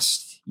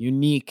vast,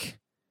 unique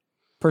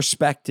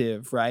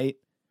perspective, right?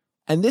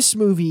 And this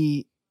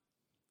movie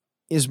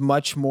is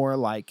much more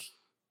like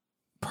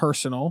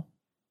personal,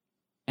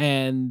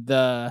 and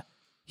the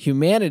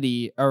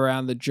humanity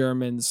around the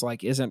Germans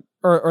like isn't,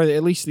 or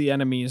at least the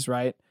enemies,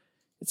 right?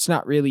 It's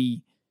not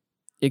really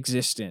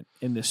existent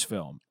in this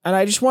film. And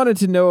I just wanted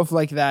to know if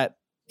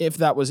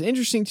that was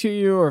interesting to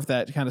you, or if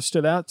that kind of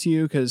stood out to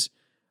you, because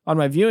on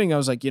my viewing I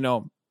was like, you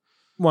know,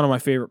 one of my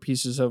favorite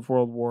pieces of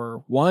World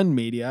War One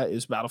media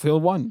is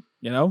Battlefield 1,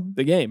 you know,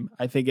 the game.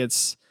 I think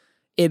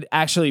it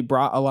actually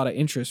brought a lot of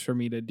interest for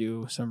me to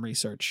do some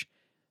research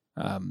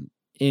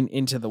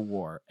into the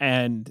war.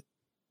 And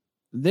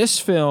this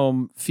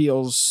film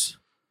feels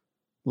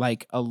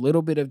like a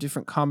little bit of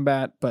different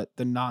combat, but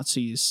the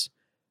Nazis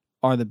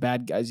are the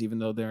bad guys, even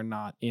though they're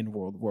not in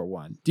World War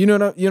One. Do you know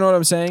what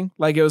I'm saying?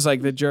 Like, it was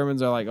like the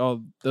Germans are like,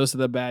 oh, those are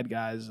the bad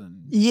guys,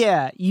 and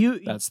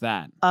that's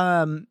that.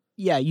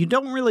 Yeah, you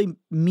don't really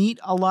meet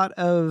a lot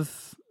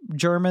of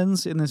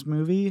Germans in this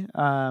movie.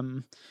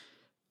 And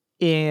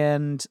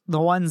the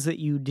ones that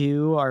you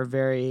do are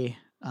very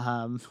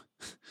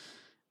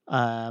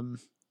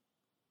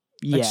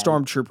like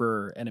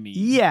stormtrooper enemies.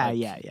 Yeah,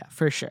 like,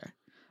 for sure.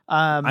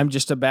 I'm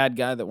just a bad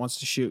guy that wants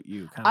to shoot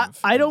you.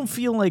 I don't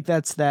feel like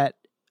that's that.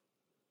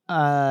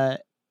 Well,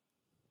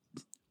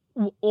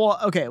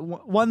 okay.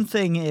 One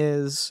thing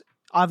is,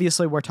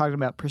 obviously we're talking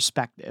about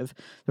perspective.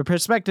 The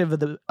perspective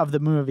of the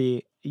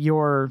movie,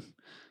 the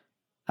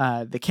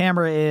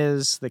camera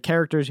is, the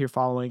characters you're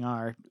following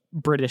are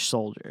British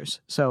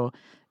soldiers. So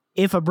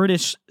if a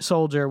British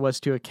soldier was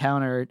to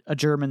encounter a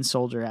German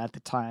soldier at the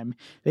time,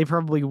 they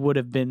probably would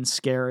have been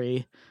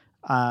scary,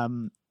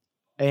 and,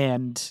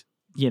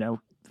 you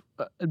know,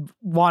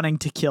 wanting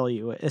to kill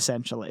you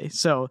essentially.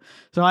 So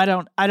I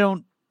don't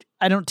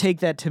take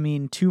that to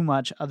mean too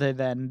much, other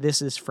than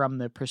this is from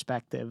the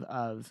perspective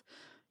of,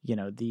 you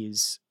know,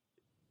 these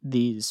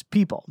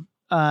people.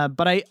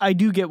 But I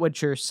do get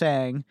what you're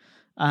saying.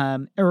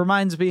 It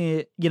reminds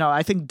me, you know,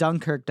 I think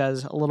Dunkirk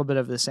does a little bit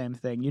of the same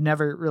thing. You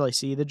never really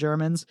see the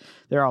Germans.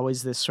 They're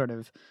always this sort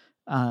of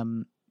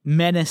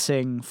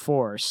menacing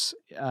force,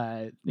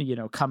 you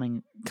know,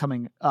 coming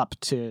up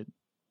to,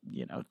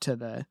 you know, to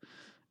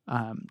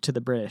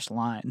the British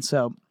line.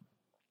 So,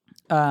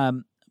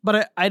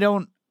 but I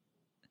don't,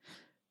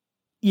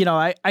 you know,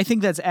 I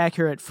think that's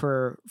accurate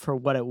for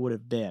what it would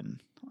have been.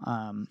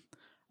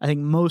 I think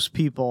most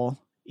people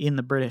in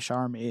the British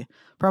Army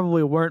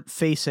probably weren't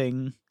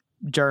facing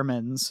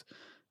Germans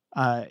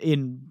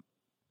in,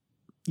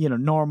 you know,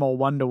 normal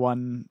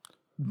 1-to-1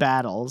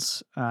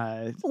 battles.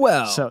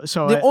 Well,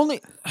 so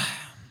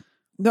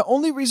the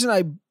only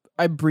reason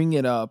I bring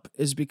it up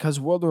is because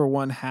World War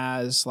One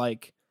has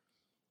like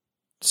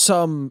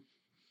some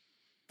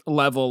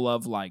level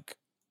of like,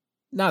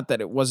 not that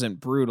it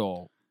wasn't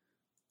brutal.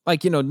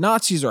 Like, you know,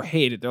 Nazis are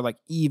hated. They're like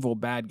evil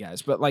bad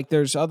guys. But like,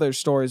 there's other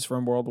stories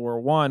from World War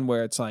One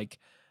where it's like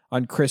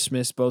on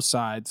Christmas, both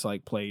sides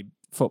like played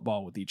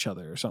football with each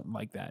other or something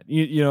like that.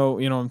 You know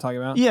what I'm talking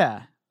about?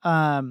 Yeah.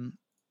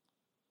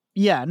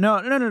 Yeah. No.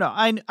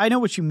 I know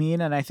what you mean,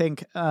 and I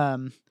think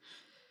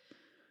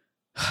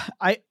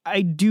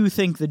I do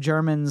think the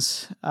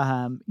Germans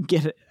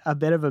get a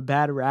bit of a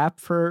bad rap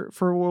for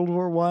World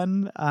War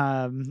One.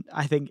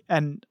 I think,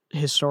 and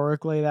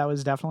historically that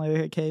was definitely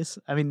the case.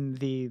 I mean,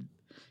 the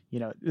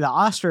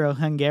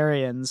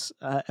Austro-Hungarians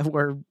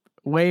were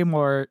way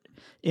more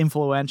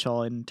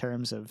influential in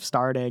terms of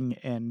starting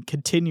and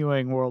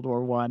continuing World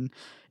War One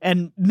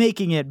and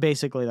making it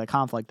basically the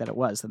conflict that it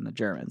was than the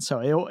Germans. So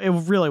it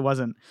really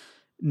wasn't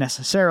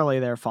necessarily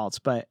their faults,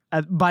 but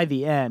by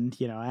the end,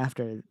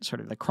 after sort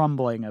of the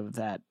crumbling of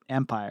that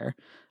empire,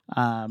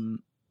 it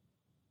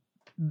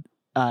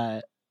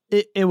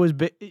was,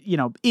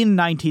 in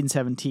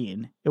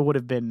 1917, it would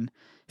have been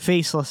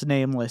faceless,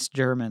 nameless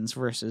Germans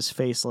versus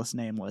faceless,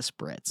 nameless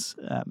Brits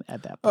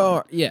at that point.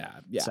 Oh, yeah.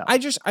 So-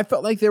 I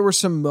felt like there were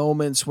some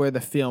moments where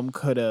the film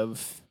could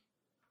have,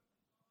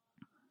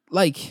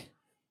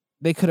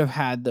 they could have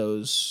had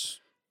those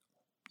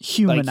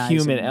Humanizing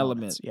human moments,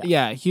 elements.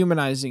 Yeah,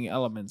 humanizing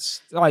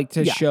elements,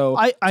 to show,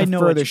 I to know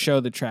further what you- show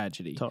the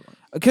tragedy. Totally.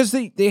 Because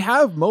they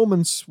have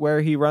moments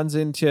where he runs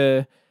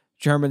into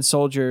German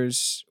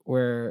soldiers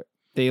where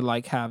they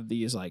have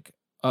these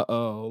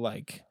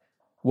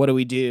what do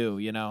we do?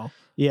 Yeah.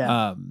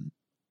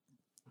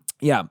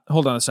 Yeah.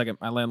 Hold on a second.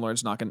 My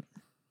landlord's knocking.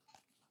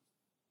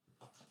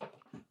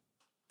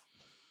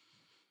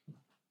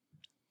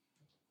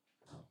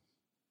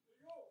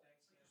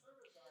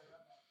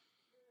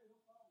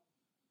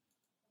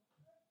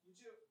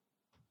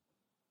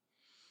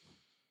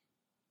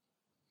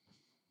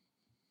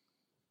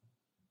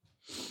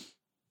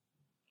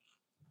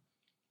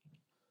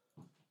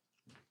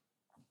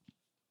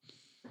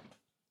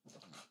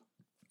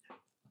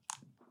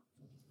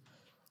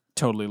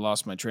 Totally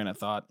lost my train of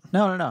thought.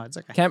 No, it's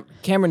okay.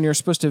 Cameron, you're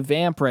supposed to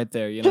vamp right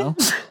there,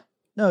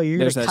 No, you're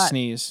There's gonna that cut.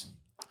 sneeze.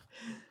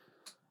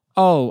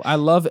 Oh, I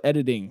love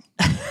editing.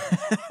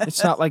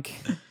 It's not like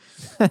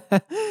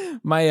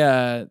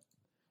my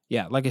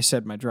like I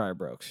said, my dryer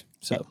broke.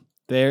 So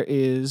there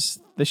is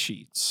the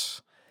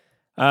sheets.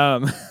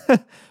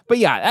 But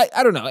yeah,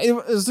 I don't know. It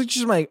was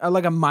just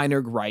a minor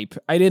gripe.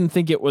 I didn't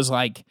think it was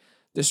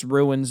this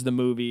ruins the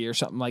movie or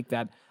something like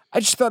that.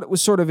 I just thought it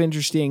was sort of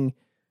interesting.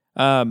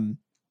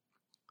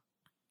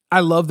 I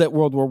love that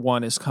World War I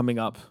is coming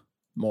up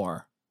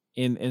more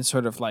in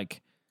sort of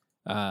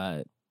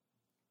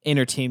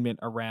entertainment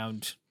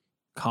around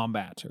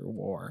combat or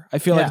war. I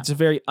feel like it's a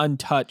very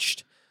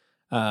untouched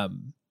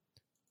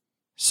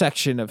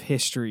section of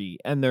history,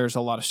 and there's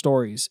a lot of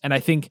stories. And I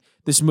think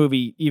this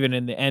movie, even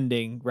in the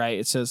ending, right,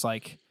 it says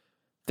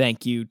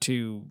thank you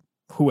to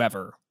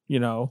whoever,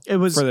 It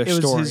was for their it was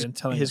story and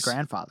telling his us.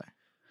 grandfather,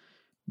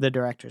 the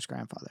director's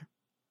grandfather.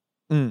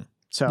 Mm.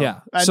 So Yeah.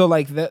 So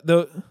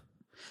the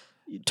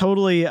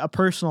totally a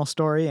personal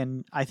story,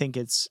 and I think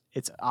it's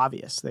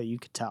obvious that you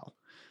could tell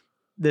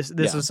this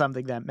was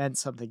something that meant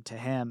something to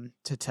him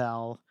to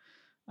tell,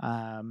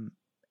 and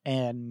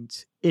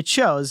it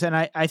shows. And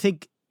I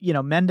think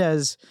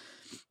Mendes,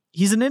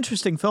 he's an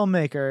interesting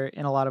filmmaker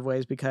in a lot of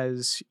ways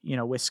because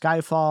with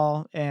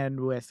Skyfall and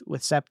with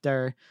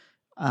Scepter,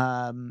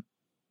 and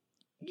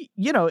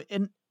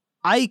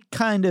I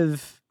kind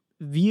of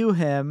view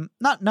him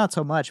not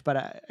so much,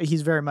 but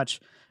he's very much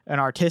an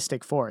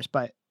artistic force,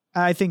 but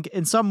I think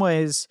in some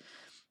ways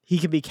he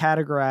can be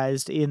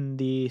categorized in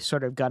the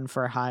sort of gun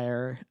for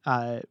hire,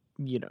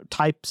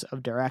 types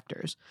of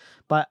directors.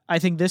 But I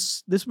think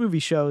this movie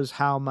shows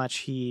how much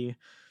he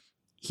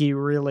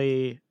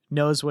really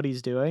knows what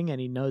he's doing, and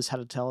he knows how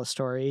to tell a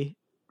story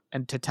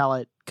and to tell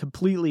it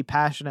completely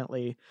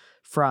passionately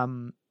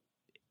from,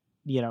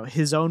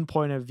 his own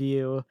point of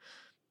view.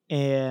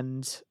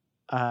 And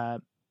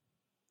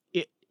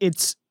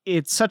it's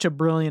such a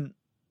brilliant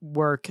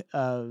work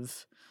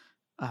of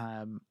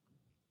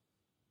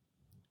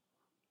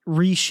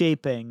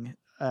reshaping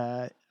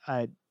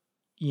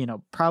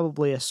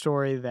probably a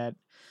story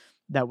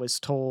that was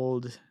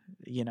told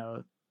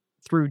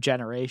through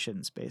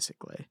generations,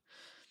 basically.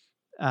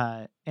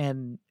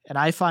 And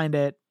I find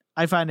it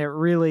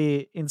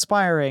really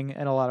inspiring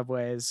in a lot of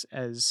ways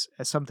as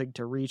something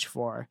to reach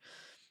for.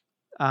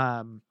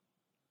 And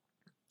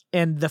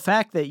the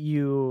fact that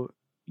you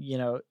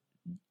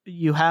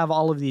have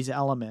all of these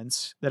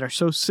elements that are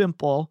so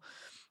simple,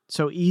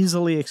 so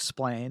easily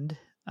explained.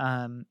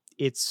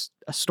 It's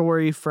a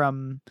story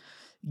from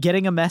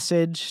getting a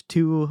message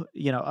to,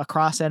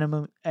 across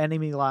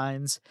enemy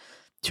lines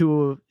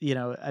to,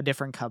 a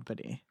different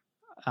company.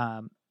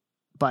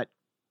 But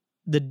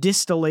the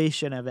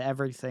distillation of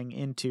everything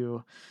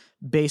into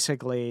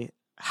basically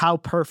how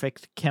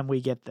perfect can we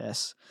get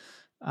this,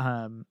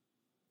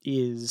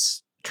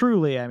 is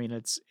truly,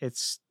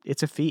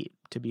 it's a feat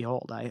to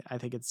behold. I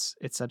think it's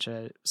such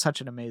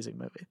an amazing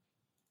movie.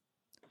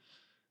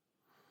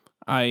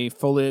 I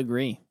fully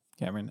agree,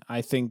 Cameron.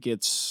 I think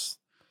it's...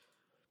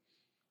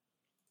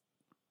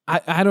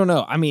 I don't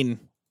know.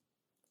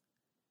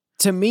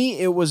 To me,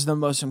 it was the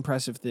most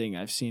impressive thing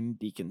I've seen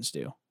Deakins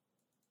do.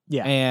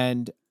 Yeah.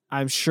 And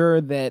I'm sure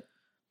that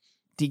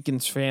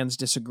Deakins fans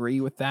disagree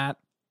with that.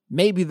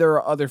 Maybe there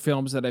are other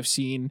films that I've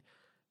seen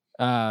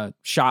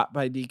shot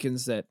by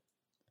Deakins that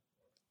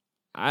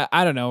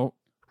I don't know,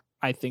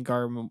 I think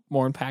are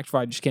more impactful.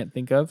 I just can't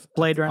think of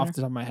Blade Runner? off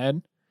the top of my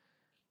head.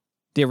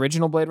 The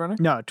original Blade Runner?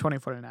 No,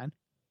 2049.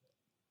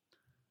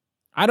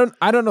 I don't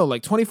know.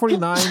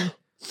 2049,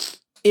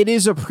 it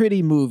is a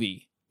pretty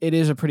movie. It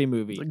is a pretty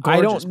movie. It's a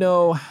I gorgeous don't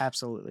know.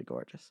 Absolutely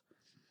gorgeous.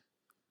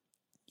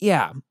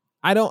 Yeah,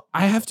 I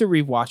have to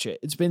rewatch it.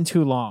 It's been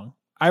too long.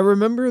 I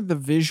remember the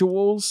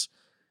visuals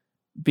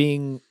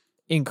being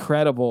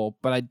incredible,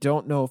 but I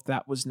don't know if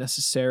that was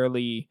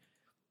necessarily.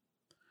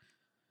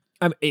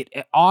 I mean,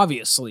 it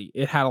obviously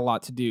it had a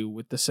lot to do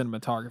with the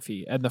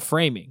cinematography and the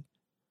framing,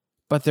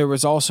 but there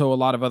was also a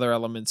lot of other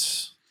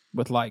elements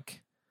with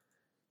like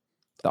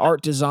the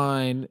art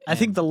design. I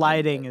think the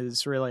lighting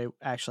is really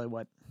actually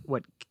what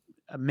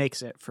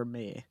makes it for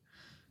me.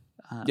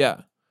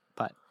 Yeah,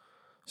 but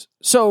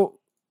so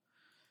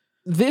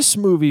this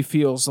movie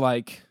feels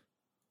like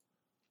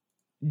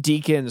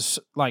Deakins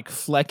like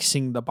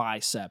flexing the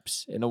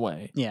biceps in a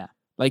way. Yeah,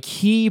 like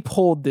he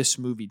pulled this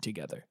movie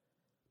together.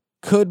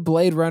 Could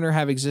Blade Runner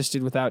have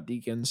existed without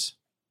Deakins?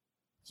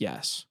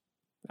 Yes.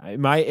 It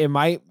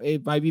might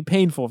be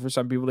painful for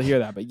some people to hear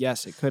that, but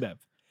yes, it could have.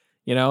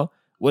 You know,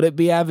 would it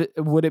be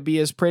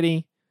as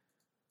pretty?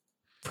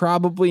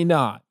 Probably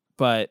not.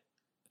 But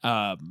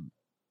I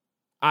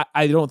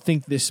don't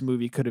think this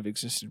movie could have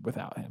existed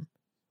without him.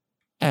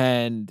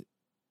 And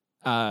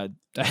I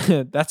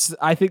think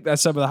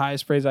that's some of the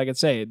highest praise I could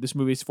say. This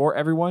movie's for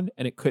everyone,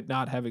 and it could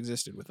not have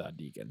existed without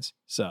Deakins.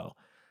 So,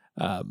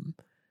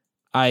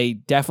 I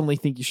definitely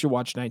think you should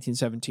watch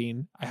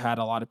 1917. I had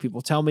a lot of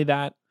people tell me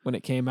that when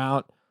it came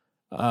out.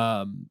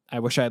 I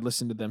wish I had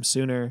listened to them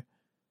sooner.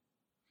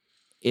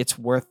 It's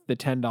worth the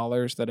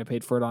 $10 that I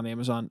paid for it on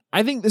Amazon.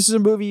 I think this is a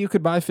movie you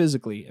could buy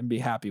physically and be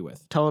happy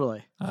with.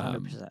 Totally.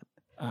 100%.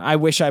 I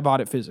wish I bought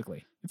it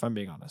physically, if I'm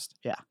being honest.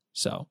 Yeah.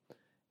 So,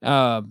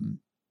 yeah,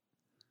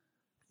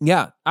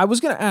 I was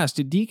going to ask,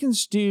 did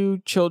Deakins do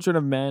Children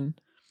of Men?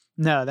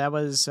 No, that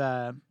was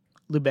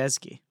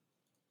Lubezki.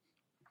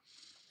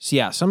 So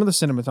yeah, some of the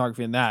cinematography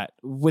in that,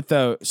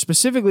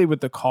 specifically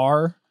with the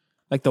car,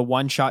 like the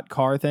one-shot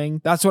car thing,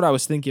 that's what I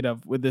was thinking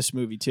of with this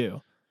movie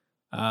too.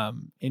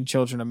 In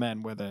Children of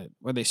Men, where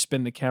they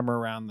spin the camera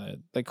around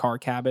the car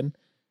cabin.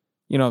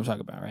 You know what I'm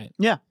talking about, right?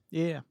 Yeah.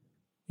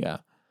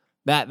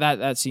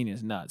 That scene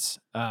is nuts.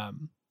 So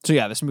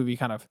yeah, this movie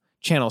kind of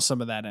channels some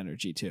of that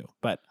energy too.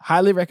 But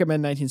highly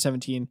recommend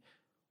 1917.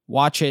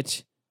 Watch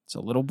it. It's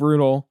a little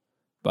brutal,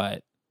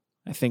 but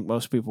I think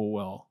most people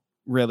will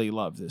really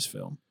love this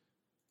film.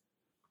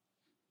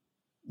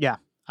 Yeah,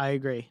 I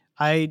agree.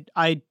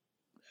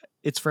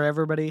 It's for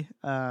everybody.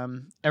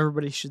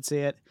 Everybody should see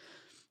it.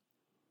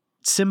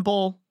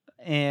 Simple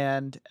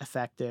and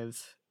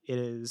effective. It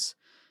is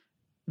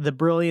the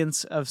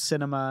brilliance of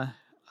cinema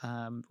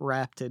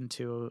wrapped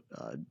into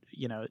a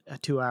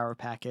 2-hour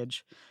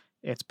package.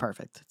 It's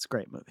perfect. It's a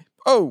great movie.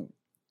 Oh,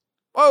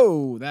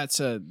 that's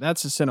a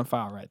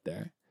cinephile right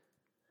there.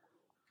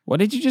 What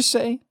did you just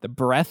say? The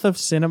breadth of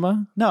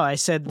cinema? No, I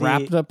said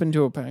wrapped up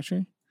into a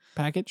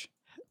package.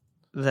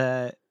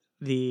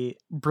 The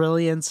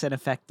brilliance and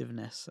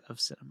effectiveness of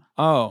cinema.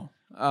 Oh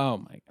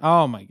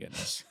my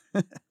goodness.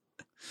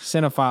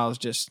 Cinephile is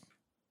just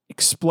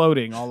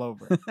exploding all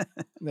over.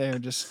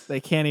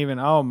 They can't even,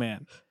 oh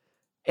man.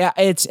 Yeah,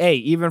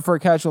 even for a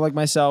casual like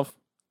myself,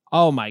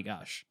 oh my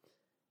gosh.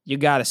 You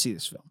got to see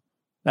this film.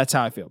 That's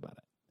how I feel about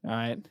it. All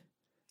right.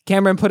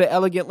 Cameron put it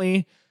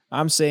elegantly.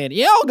 I'm saying,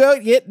 y'all go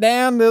get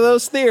down to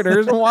those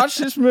theaters and watch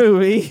this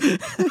movie.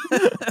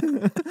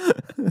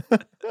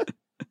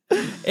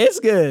 It's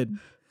good.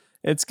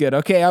 It's good.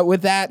 Okay,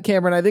 with that,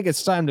 Cameron, I think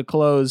it's time to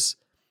close.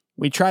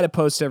 We try to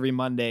post every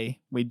Monday.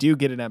 We do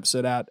get an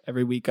episode out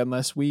every week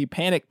unless we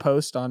panic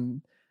post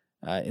on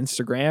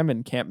Instagram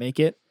and can't make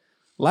it.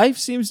 Life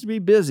seems to be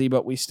busy,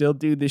 but we still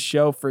do this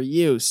show for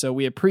you, so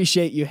we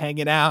appreciate you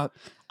hanging out.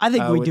 I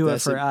think we do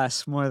it for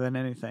us more than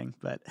anything,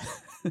 but...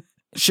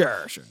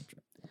 Sure.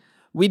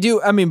 We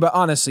do, but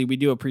honestly, we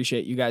do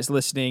appreciate you guys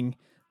listening.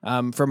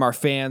 From our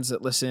fans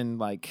that listen,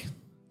 like,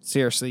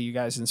 seriously, you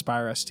guys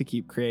inspire us to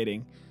keep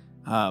creating.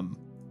 But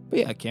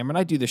yeah, Cameron,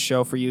 I do the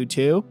show for you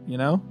too, you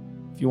know?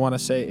 If you want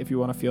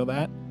to feel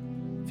that,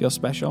 feel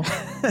special.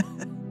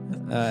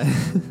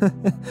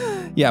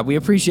 Yeah, we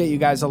appreciate you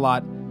guys a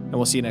lot, and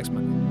we'll see you next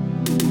Monday.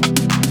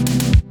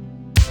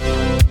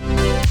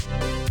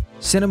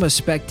 Cinema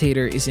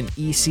Spectator is an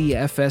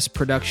ECFS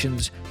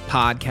Productions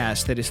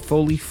podcast that is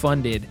fully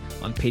funded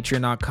on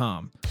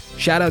Patreon.com.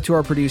 Shout out to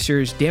our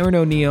producers, Darren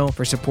O'Neill,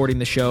 for supporting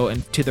the show,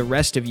 and to the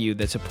rest of you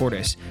that support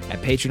us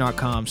at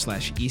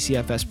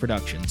Patreon.com/ECFS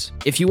Productions.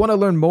 If you want to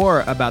learn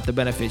more about the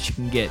benefits you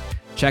can get,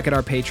 check out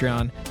our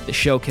Patreon. The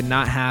show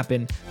cannot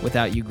happen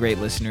without you great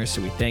listeners,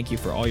 so we thank you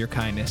for all your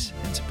kindness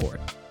and support.